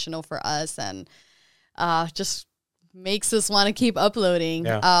inspirational for us, and just makes us want to keep uploading.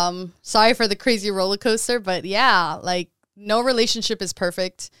 Yeah. Sorry for the crazy roller coaster, but yeah, like no relationship is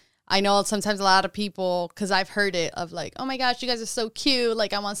perfect. I know sometimes a lot of people, because I've heard it of like, oh my gosh, you guys are so cute,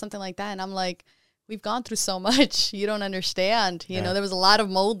 like I want something like that, and I'm like, we've gone through so much. You don't understand. You know, there was a lot of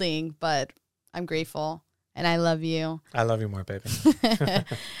molding, but I'm grateful and I love you. I love you more, baby.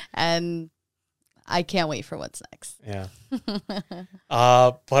 And I can't wait for what's next. Yeah.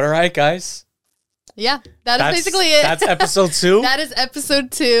 But all right, guys. Yeah, that's basically it. That's episode 2. That is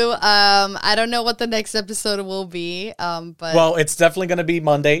episode 2. I don't know what the next episode will be. But well, it's definitely going to be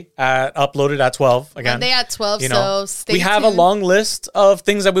Monday uploaded at 12 again. Monday at 12. So stay tuned. We have a long list of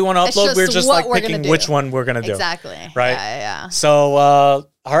things that we want to upload. We're just like picking which one we're going to do. Exactly. Right. Yeah. So, all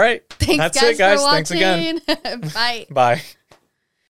right. Thanks, that's guys, it, guys. for Thanks again. Bye. Bye.